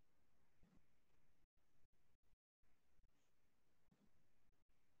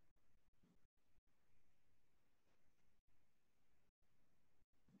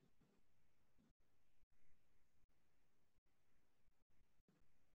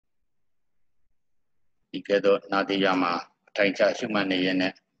 Ikedo Nadiyama, Taincha Shumani in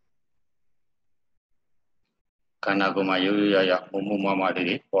it. Kanaguma Yuya, Mumama did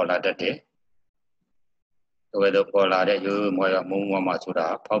it, Paula that day. Whether Paula that you, Moya Mumama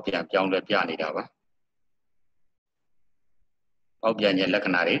Suda, Popian Young Piani Dava. Popian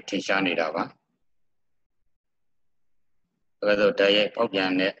Lacanari, Tishani Dava. Whether Day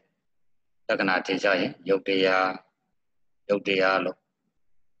Popian Lacanati Jai, Yodia,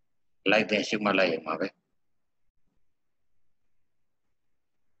 like the Shumalay Mabe.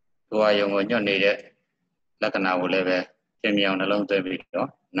 Who are you when you need it? Lacana will live, Timmy on a long time,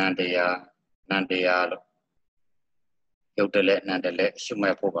 Nandia, Yodele, Nandele,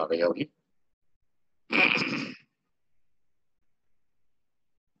 Shuma Poba Yogi.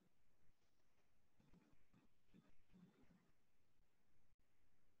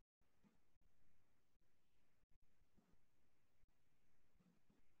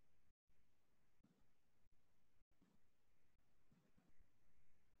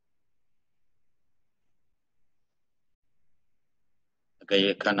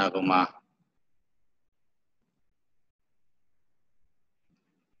 Okay, Kanaguma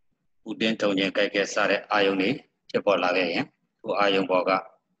Udin Tony Kake Sare Ioni, Chipolage, who Ion Boga,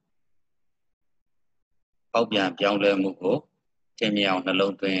 Obian Pianle Mugo, Timmy on the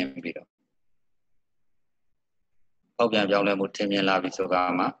lone twin video. Obian Pianle Mutimi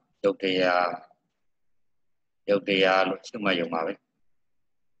Lavisogama, Yodia Sumayumavi.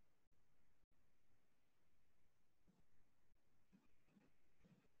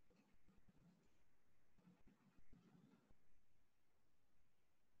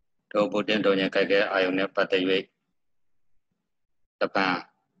 Tobo Dentonia Kage Ione Pataway, the pan.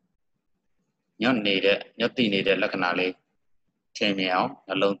 Yon needed, Yoti needed Lacanale, Timmy out,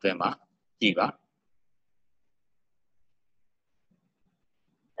 alone twema, Jiva.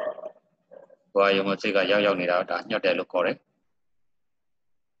 Why you must take a young out, not a look correct.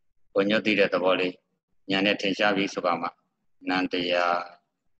 When you did at the volley, Yanet Shavi Sugama, Nandia,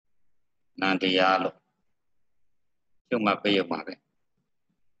 Yuma Payumabe.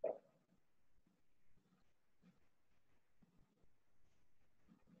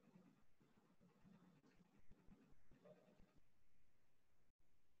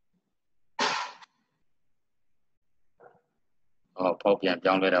 Or Popian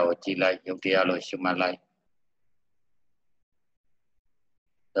Younger or G like Yotialo Shuma like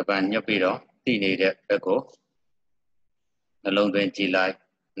the Ban Yopido, Teenager Echo, alone when G like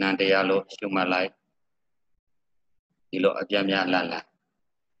Nandialo Shuma like Ilo Ajamia Lala.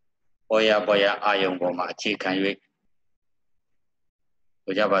 Boya Iron Boma, Chicken Wick.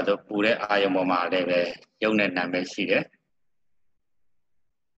 Ujabado Pure Ayomoma, Yonan Name Side.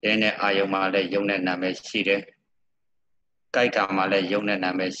 Then Ayomale Yonan Name Side. Kaitamale Yonan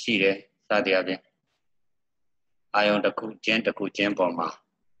Name Side, Sadiabi. Ion the Kujen Boma.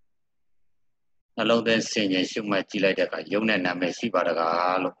 Along then singing Shuma Gilada, Yonan Name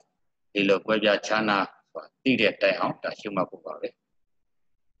Sibadaga. Ilo Guaya Chana, did it down, the Shuma Bubare.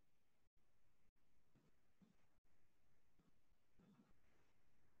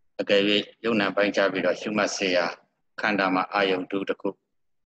 Okay, Yona Banjabi, Shuma Sea, Kandama Ion do the cook.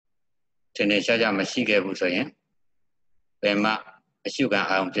 Tenesha Mashige Busayan. Bema, a sugar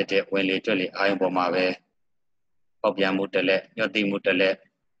iron jetted when literally iron bomave, Obia Mutele, Yoti Mutele.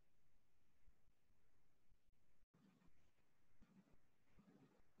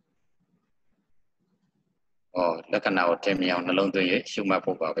 လက္ခဏာကိုထင်မြင်အောင်နှလုံးသွင်းရရှုမှတ်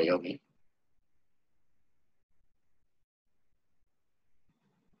ဖို့ပါပဲယောဂီ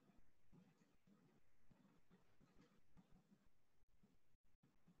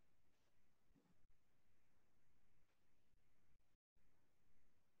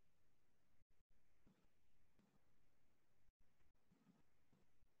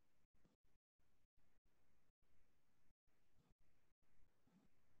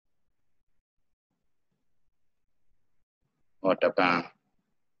တပံ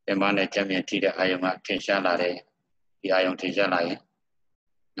သင်္ဘာနဲ့ကြံ့မြင်ထိတဲ့အာယုံကထင်ရှားလာတဲ့ဒီအာယုံထင်ရှားလာရင်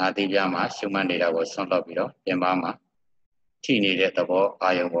နာသီးပြားမှာရှုမှတ်နေတာကိုဆွန့်လွတ်ပြီးတော့သင်္ဘာမှာထိနေတဲ့သဘောအာ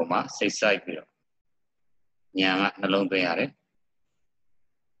ယုံပေါ်မှာစိတ်ဆိုင်ပြီးတော့ဉာဏ်ကနှလုံးသွင်းရတယ်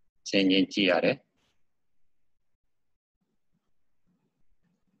စဉ်းကျင်ကြည့်ရတယ်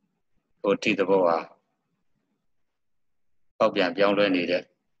ဟိုထိသဘောဟာပေါက်ပြန်ပြောင်းလဲနေတဲ့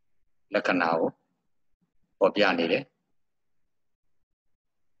လက္ခဏာကိုပေါ်ပြနေတယ်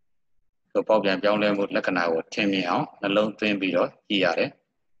ဆိုပေါက်ပြန်ပြောင်းလဲမှုလက္ခဏာကိုထင်မြင်အောင်နှလုံးသွင်းပြီးတော့ကြည့်ရတယ်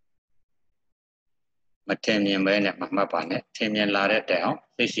မထင်မြင်ပဲနဲ့မမှတ်ပါနဲ့ထင်မြင်လာတဲ့တိုင်အောင်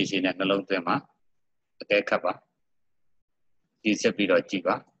သိရှိရှိနဲ့နှလုံးသွင်းမှာအကဲခတ်ပါကြည့်ဆက်ပြီးတော့ကြည့်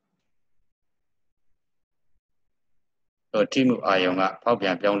ပါထိမှုအာယုံကဖောက်ပြ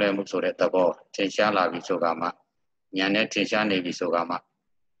န်ပြောင်းလဲမှုဆိုတဲ့သဘောထင်ရှားလာပြီဆိုတာမှဉာဏ်နဲ့ထင်ရှားနေပြီဆိုတာမှ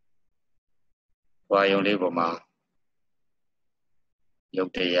အာယုံလေးပေါ်မှာယု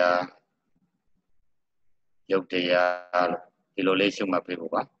တ်တရားလို့ဒီလိုလေးရှုမှတ်ပေး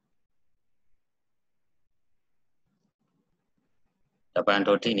ဖို့ပါတပံ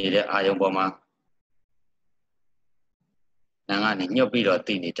တို့ထိနေတဲ့အာယုံပေါ်မှာနာကနေညှုပ်ပြီးတော့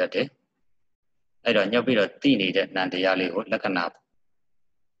သိနေတတ်တယ်အဲ့တော့ညှုပ်ပြီးတော့သိနေတဲ့နံတရားလေးကိုလက္ခဏာ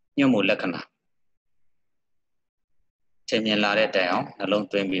ညှုပ်မှုလက္ခဏာထင်မြင်လာတဲ့တိုင်အောင်နှလုံး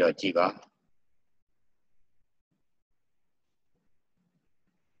သွင်းပြီးတော့ကြည့်ပါ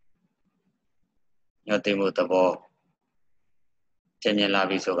ညှုပ်သိမှုသဘောထင်မြင်လာ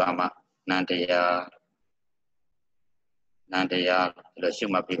ပြီဆိုကမှနံတရားလို့ရှု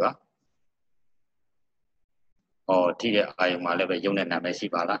မှတ်ပြီးပါထိတဲ့အာယုံမှာလည်းပဲယုံတဲ့နာမည်ရှိ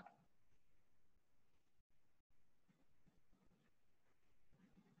ပါလား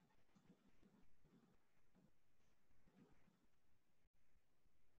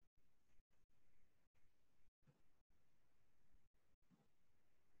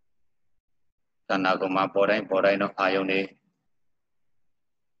ခန္ဓာကိုယ်မှာပေါ်တိုင်းတော့အာယုံတွေ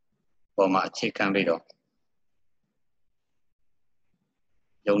ပေါ်မှာအခြေခံပြီးတော့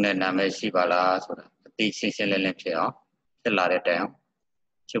ယုံတဲ့နာမည်ရှိပါလားဆိုတာအသိရှင်းလင်းဖြစ်အောင်ဖြစ်လာတဲ့တိုင်အောင်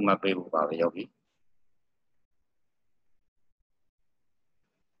ရှုမှတ်ပေးဖို့ပါပဲယောဂီ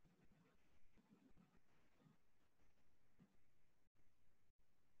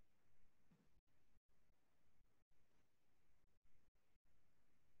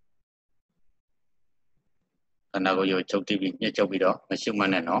ခန္ဓာကိုယ်ကိုချုပ်တိပြီးညှစ်ချုပ်ပြီးတော့မရှုမှ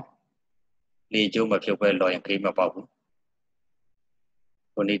တ်နဲ့နော်လေကျိုးမဖြုတ်ပဲလော်ရင်ခေးမပေါက်ဘူး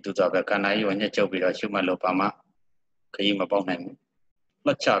ကိုနိတူသွားပဲခန္ဓာကြီးကိုညှစ်ချုပ်ပြီးတော့ရှုမှတ်လို့ပါမှခေးမပေါက်နိုင်ဘူး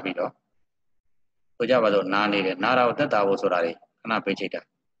လွှတ်ချပြီးတော့ဆိုကြပါစို့နာနေတယ်နာတာကိုသက်တာဖို့ဆိုတာလေခဏပေးချိတ်တာ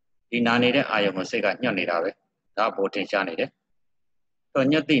ဒီနာနေတဲ့အာယုံကိုစိတ်ကညှက်နေတာပဲဒါပိုထင်ရှားနေတယ်တော့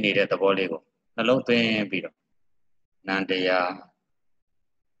ညှက်သိနေတဲ့သဘောလေးကိုနှလုံးသွင်းပြီးတော့နံတရား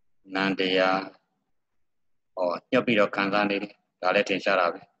ညှက်ပြီးတော့ခံစားနေတယ်ဒါလည်းထင်ရှားတာ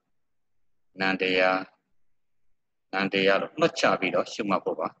ပဲနံတရားလို့လွှတ်ချပြီးတော့ရှုမှတ်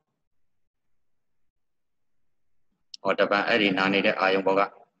ဖို့ပါတပံအဲ့ဒီနာနေတဲ့အာယုံဘောက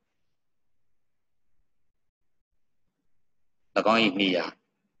၎င်း၏မိယာ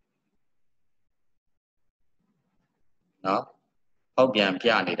နော်ပေါက်ပြန်ပြ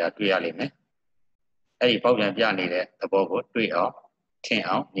နေတာတွေ့ရလိမ့်မယ်အဲ့ဒီပေါက်ပြန်ပြနေတဲ့သဘောကိုတွေ့အောင်ထင်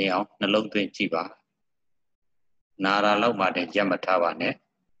အောင်မြင်အောင်နှလုံးသွင်းကြည့်ပါနာရာလောက်မှတင်ရက်မထားပါနဲ့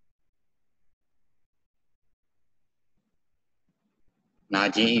နာ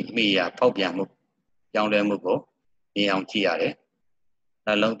ခြင်းမိယာပေါက်ပြန်မှုကြောင်းလဲမှုကိုမြင်အောင်ကြည့်ရတယ်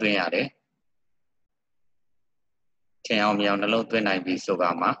နှလုံးသွင်းရတယ်ထင်အောင်မြင်အောင်နှလုံးသွင်းနိုင်ပြီဆိုက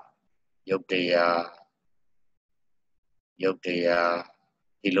မှယုတ်တရား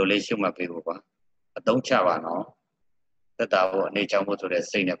ဒီလိုလေးရှုမှတ်ပေးဖို့ပါအသုံးချပါနော်သက်တာဖို့အနေချောင်းဖို့ဆိုတဲ့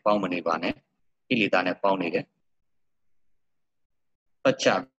စိတ်နဲ့ပေါင်းမနေပါနဲ့ကိလေသာနဲ့ပေါင်းနေတယ်ပတ်ချ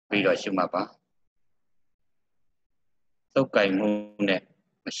ပြီးတော့ရှုမှတ်ပါသုတ်ကင်မှုနဲ့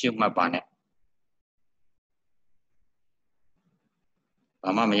မရှုမှတ်ပါနဲ့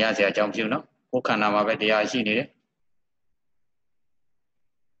ဘာမှမရစရာအကြောင်းပြုနော်ကိုယ်ခန္ဓာမှာပဲတရားရှိနေတယ်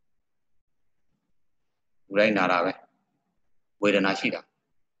လူတိုင်းနာတာပဲဝေဒနာရှိတာ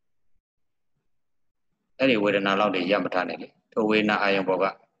အဲ့ဒီဝေဒနာလောက်တွေရမထားနဲ့လေထိုဝေဒနာအာယုံပေါ်က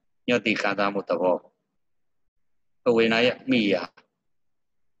ညှော့တိခံစားမှုသဘောထိုဝေဒနာရဲ့မိယာ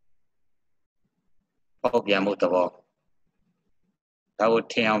ပေါက်ပြန်မှုသဘောဒါကို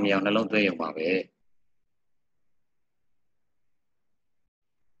ထင်အောင်မြင်အောင်နှလုံးသွင်းရုံပါပဲ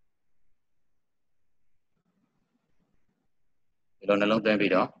ဒီလိုနှလုံးသွင်း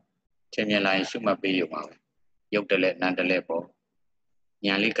ပြီးတော့ထင်မြင်လာရင်ရှုမှတ်ပေးရုံပါပဲရုပ်တလဲနာမ်တလဲပေါ့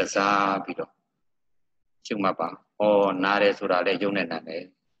ဉာဏ်လေးကစားပြီးတော့ရှုမှတ်ပါဩနားတယ်ဆိုတာလဲယုံနဲ့နာမ်ပဲ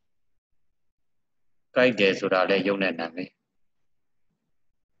ကြိုက်တယ်ဆိုတာလဲယုံနဲ့နာမ်ပဲ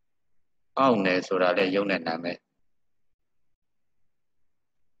အောင့်တယ်ဆိုတာလဲယုံနဲ့နာမ်ပဲ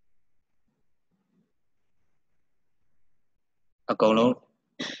အကုန်လုံး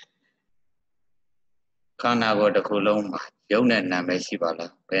ခန္ဓာကိုယ်တစ်ခုလုံးမှာယုံနဲ့နာမ်ပဲရှိပါ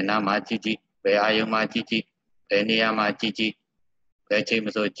လားဘယ်နာမှာကြည့်ကြည့်ဘယ်အာယုံမှာကြည့်ကြည့်ဘယ်နေရာမှာကြည့်ကြည့်ဘယ်ချိန်မ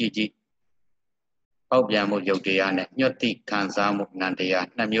ဆိုကြည့်ကြည့်ပေါက်ပြန်မှုယုတ်တရားနဲ့ညှော့တိခံစားမှုနံတရား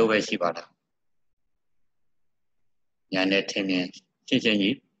နှစ်မျိုးပဲရှိပါလားဉာဏ်နဲ့ထင်မြင်ရှင်းရှင်း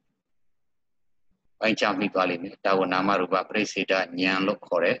ကြီးပိုင်းခြားမိသွားလိမ့်မယ်ဒါဝနာမရူပပရိစ္ဆေဒဉာဏ်လို့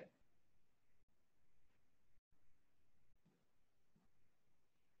ခေါ်တဲ့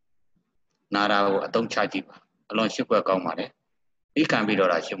နာရာကိုအသုံးချကြည့်ပါအလွန်ရှုပ်ွက်ကောင်းပါတယ်ဒီကံပြီးတော့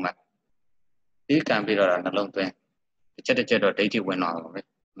ရှုမှတ်ဒီကံပြီးတော့နှလုံးသွင်းတစ်ချက်တော့ဒိဋ္ဌိဝင်လာပါပဲ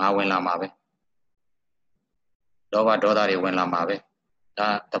ငါဝင်လာမှာပဲလောဘဒေါသတွေဝင်လာမှာပဲဒါ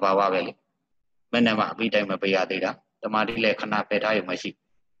တဘာဝပဲလေမဲ့နဲ့မှအပိတိုင်းမပေးရသေးတာတမာတိလည်းခဏပယ်ထားရုံမရှိ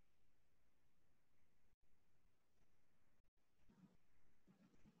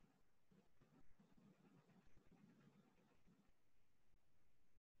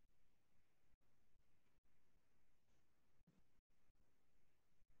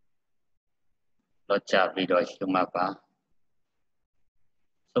တော့ကြပြီးတော့ရှုမှတ်ပါ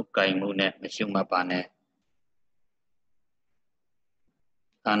သုတ်ကင်မှုနဲ့မရှုမှတ်ပါနဲ့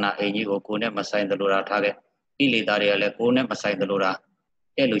ခန္ဓာအိမ်ကြီးကိုကိုယ်နဲ့မဆိုင်သလိုတာထားခဲ့ဣလေသားတွေကလည်းကိုယ်နဲ့မဆိုင်သလိုတာ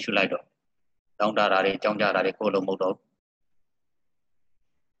တဲ့လို့ရှုလိုက်တော့တောင်းတတာတွေကြောင်းကြတာတွေကိုယ်လုံးမဟုတ်တော့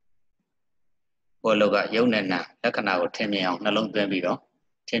ကိုယ်လောကယုံနဲ့နာလက္ခဏာကိုထင်မြင်အောင်နှလုံးသွင်းပြီးတော့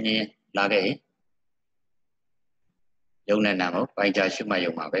ထင်မြင်လာခဲ့ရင်ယုံနဲ့နာကိုပိုင်းခြားရှုမှတ်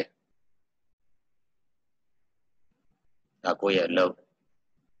ရုံပါပဲဒါကိုယ့်ရဲ့အလုပ်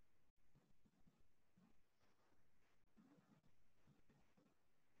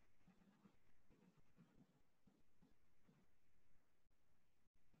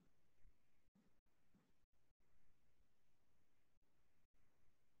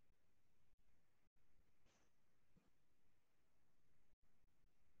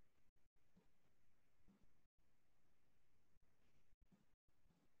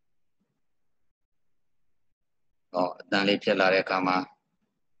အတန်လေးဖြစ်လာတဲ့အခါမှာ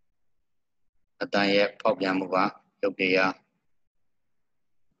အတန်ရဲ့ဖောက်ပြန်မှုကယုတ်တရား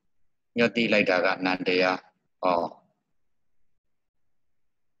ညှော့တိလိုက်တာကနံတရားဉာ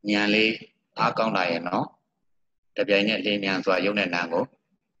ဏ်လေးအားကောင်းလာရဲ့နော်တပြိုင်နက်လေးမြန်စွာယုံနဲ့နာကို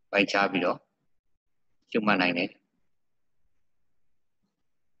ပိုင်းခြားပြီးတော့ရှုမှတ်နိုင်တယ်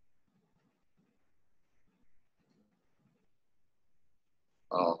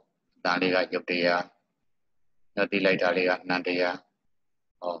ဒါလေးကယုတ်တရားညှော့တိလိုက်တာလေးကနံတရား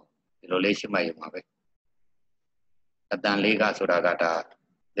ဒီလိုလေးရှုမှတ်ရုံပါပဲအတန်လေးကဆိုတာကဒါ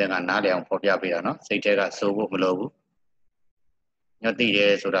သင်ကနားလည်အောင်ဖော်ပြပေးတာနော်စိတ်ထဲကစိုးဖို့မလိုဘူးညှော့တိတ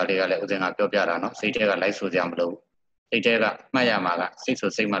ယ်ဆိုတာလေးကလည်းဥစဉ်ကပြောပြတာနော်စိတ်ထဲကလိုက်ဆိုကြမလို့စိတ်ထဲကမှတ်ရမှာကစိတ်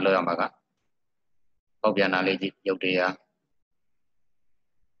ဆိုစိတ်မှလောက်ရမှာကပေါက်ပြန်တာလေးကြီးယုတ်တရား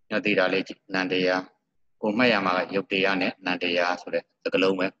ညှော့တိတာလေးကြီးနံတရားကိုမှတ်ရမှာကယုတ်တရားနဲ့နံတရားဆိုတဲ့စကား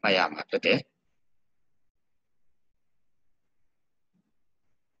လုံးပဲမှတ်ရမှာဖြစ်တယ်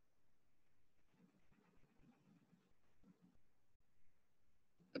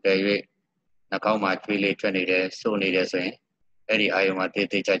အကယ်၍နှာခေါင်းမှာကျွေးလေးထွက်နေတယ်စိုးနေတယ်ဆိုရင်အဲ့ဒီအာယုံမှာတေး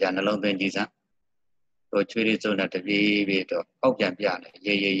သေးချာချာနှလုံးသွင်းကြည့်စမ်းတို့ချွေးလေးစိုးနေတပြေးပြေးတော့ပေါက်ပြန်ပြနေ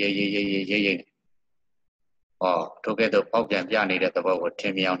ရေးထိုကဲ့သို့ပေါက်ပြန်ပြနေတဲ့သဘောကိုထ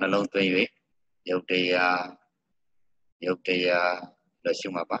င်မြင်အောင်နှလုံးသွင်း၍ယုတ်တရားလို့ရှု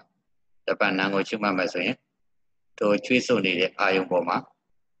မှတ်ပါတပတ်နံကိုရှုမှတ်မယ်ဆိုရင်တို့ချွေးစိုးနေတဲ့အာယုံပေါ်မှာ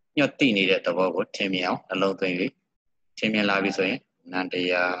ညှော့တိနေတဲ့သဘောကိုထင်မြင်အောင်နှလုံးသွင်း၍ထင်မြင်လာပြီဆိုရင်နံတ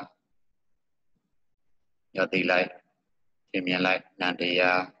ရားညှော့တိလိုက်ထင်မြင်လိုက်နံတ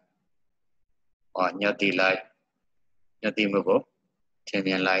ရားညှော့တိလိုက်ညှော့တိမှုကိုထင်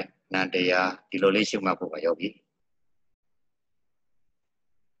မြင်လိုက်နံတရားဒီလိုလေးရှုမှတ်ဖို့ပါရောက်ပြီ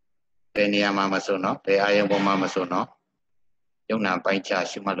ဘယ်နေရာမှာမဆိုနော်ဘယ်အာယုံပေါ်မှာမဆိုနော်ယုံနာပိုင်းခြား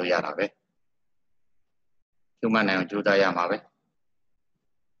ရှုမှတ်လို့ရတာပဲရှုမှတ်နိုင်အောင်ကြိုးစားရမှာပဲ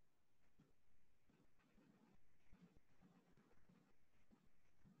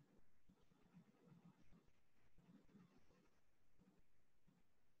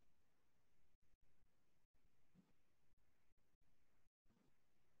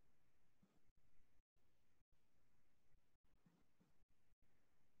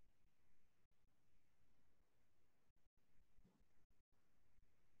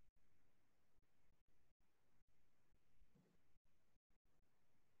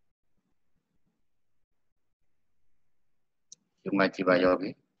ရှုမှတ်ကြည့်ပါယောဂီ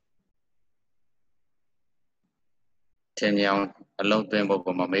ထင်မြောင်နှလုံးသွင်းဖို့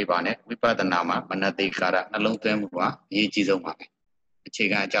ကိုမမေ့ပါနဲ့ဝိပဿနာမှာမနတိကာရနှလုံးသွင်းမှုကအရေးကြီးဆုံးပါပဲအခြေ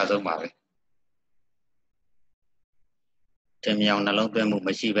ခံအကျဆုံးပါပဲထင်မြောင်နှလုံးသွင်းမှုမ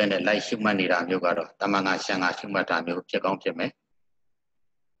ရှိဘဲနဲ့လိုက်ရှုမှတ်နေတာမျိုးကတော့တမန်ကရှံကရှုမှတ်တာမျိုးဖြစ်ကောင်းဖြစ်မယ်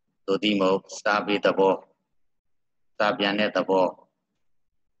သို့ဒီမဟုတ်စာပေသဘောစာပြန်တဲ့သဘော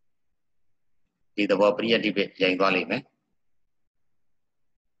ဒီသဘောပရိယတ္တိပဲရိုင်သွားလိမ့်မယ်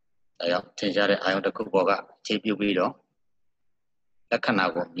ဒါကြောင့်ထင်ရှားတဲ့အာယုံတစ်ခုပေါ်ကအခြေပြုပြီးတော့လက္ခဏာ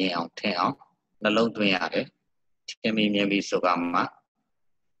ကိုမြင်အောင်ထင်အောင်နှလုံးသွင်းရတယ်ထင်ပြီးမြင်ပြီးဆိုကမှ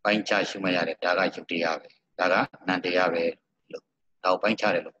ပိုင်းခြားရှုမှတ်ရတယ်ဒါကယုတ်တရားပဲဒါကနံတရားပဲလို့တော့ပိုင်း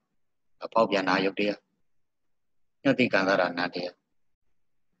ခြားတယ်လို့အဖောက်ပြန်တာယုတ်တရားညတိကံသာရနံတရား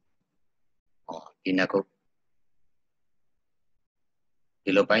ဟောဒီနှစ်ခု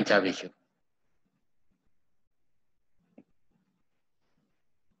ဒီလိုပိုင်းခြားပြီးရှု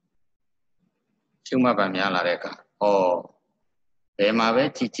မှတ်ပါများလာတဲ့အခါဟောဘယ်မှာပဲ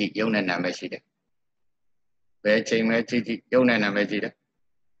ကြည့်ကြည့်ယုံနဲ့နာမည်ရှိတယ်ဘယ်ချိန်ပဲကြည့်ကြည့်ယုံနဲ့နာမည်ရှိတယ်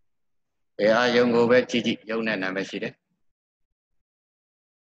ဘယ်အာယုံကိုပဲကြည့်ကြည့်ယုံနဲ့နာမည်ရှိတယ်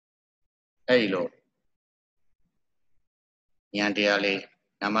အဲ့လိုဉာဏ်တရားလေး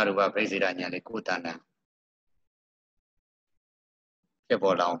နာမရူပပြိစေရဉာဏ်လေးကိုယ်တဏ္ဍာဖြစ်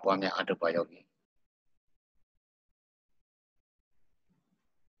ပေါ်လာအောင်ပွားများအထုပ်ပါယောဂီ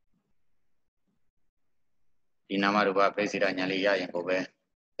ဒီနာမရူပပြိစေရဉာဏ်လေးရရင်ကိုပဲ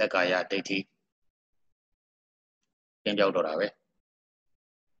သက်ကာယဒိဋ္ဌိသင်ပြောက်တော့တာပဲ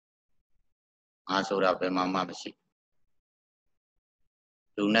ငါဆိုတာဘယ်မှမရှိ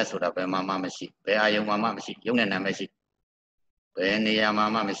လူနဲ့ဆိုတာဘယ်မှမရှိဘယ်အာယုံမှမရှိယုံနဲ့နာမည်ရှိဘယ်နေရာမှ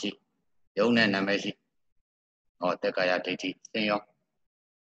မရှိယုံနဲ့နာမည်ရှိဟောသက်ကာယဒိဋ္ဌိသင်ရော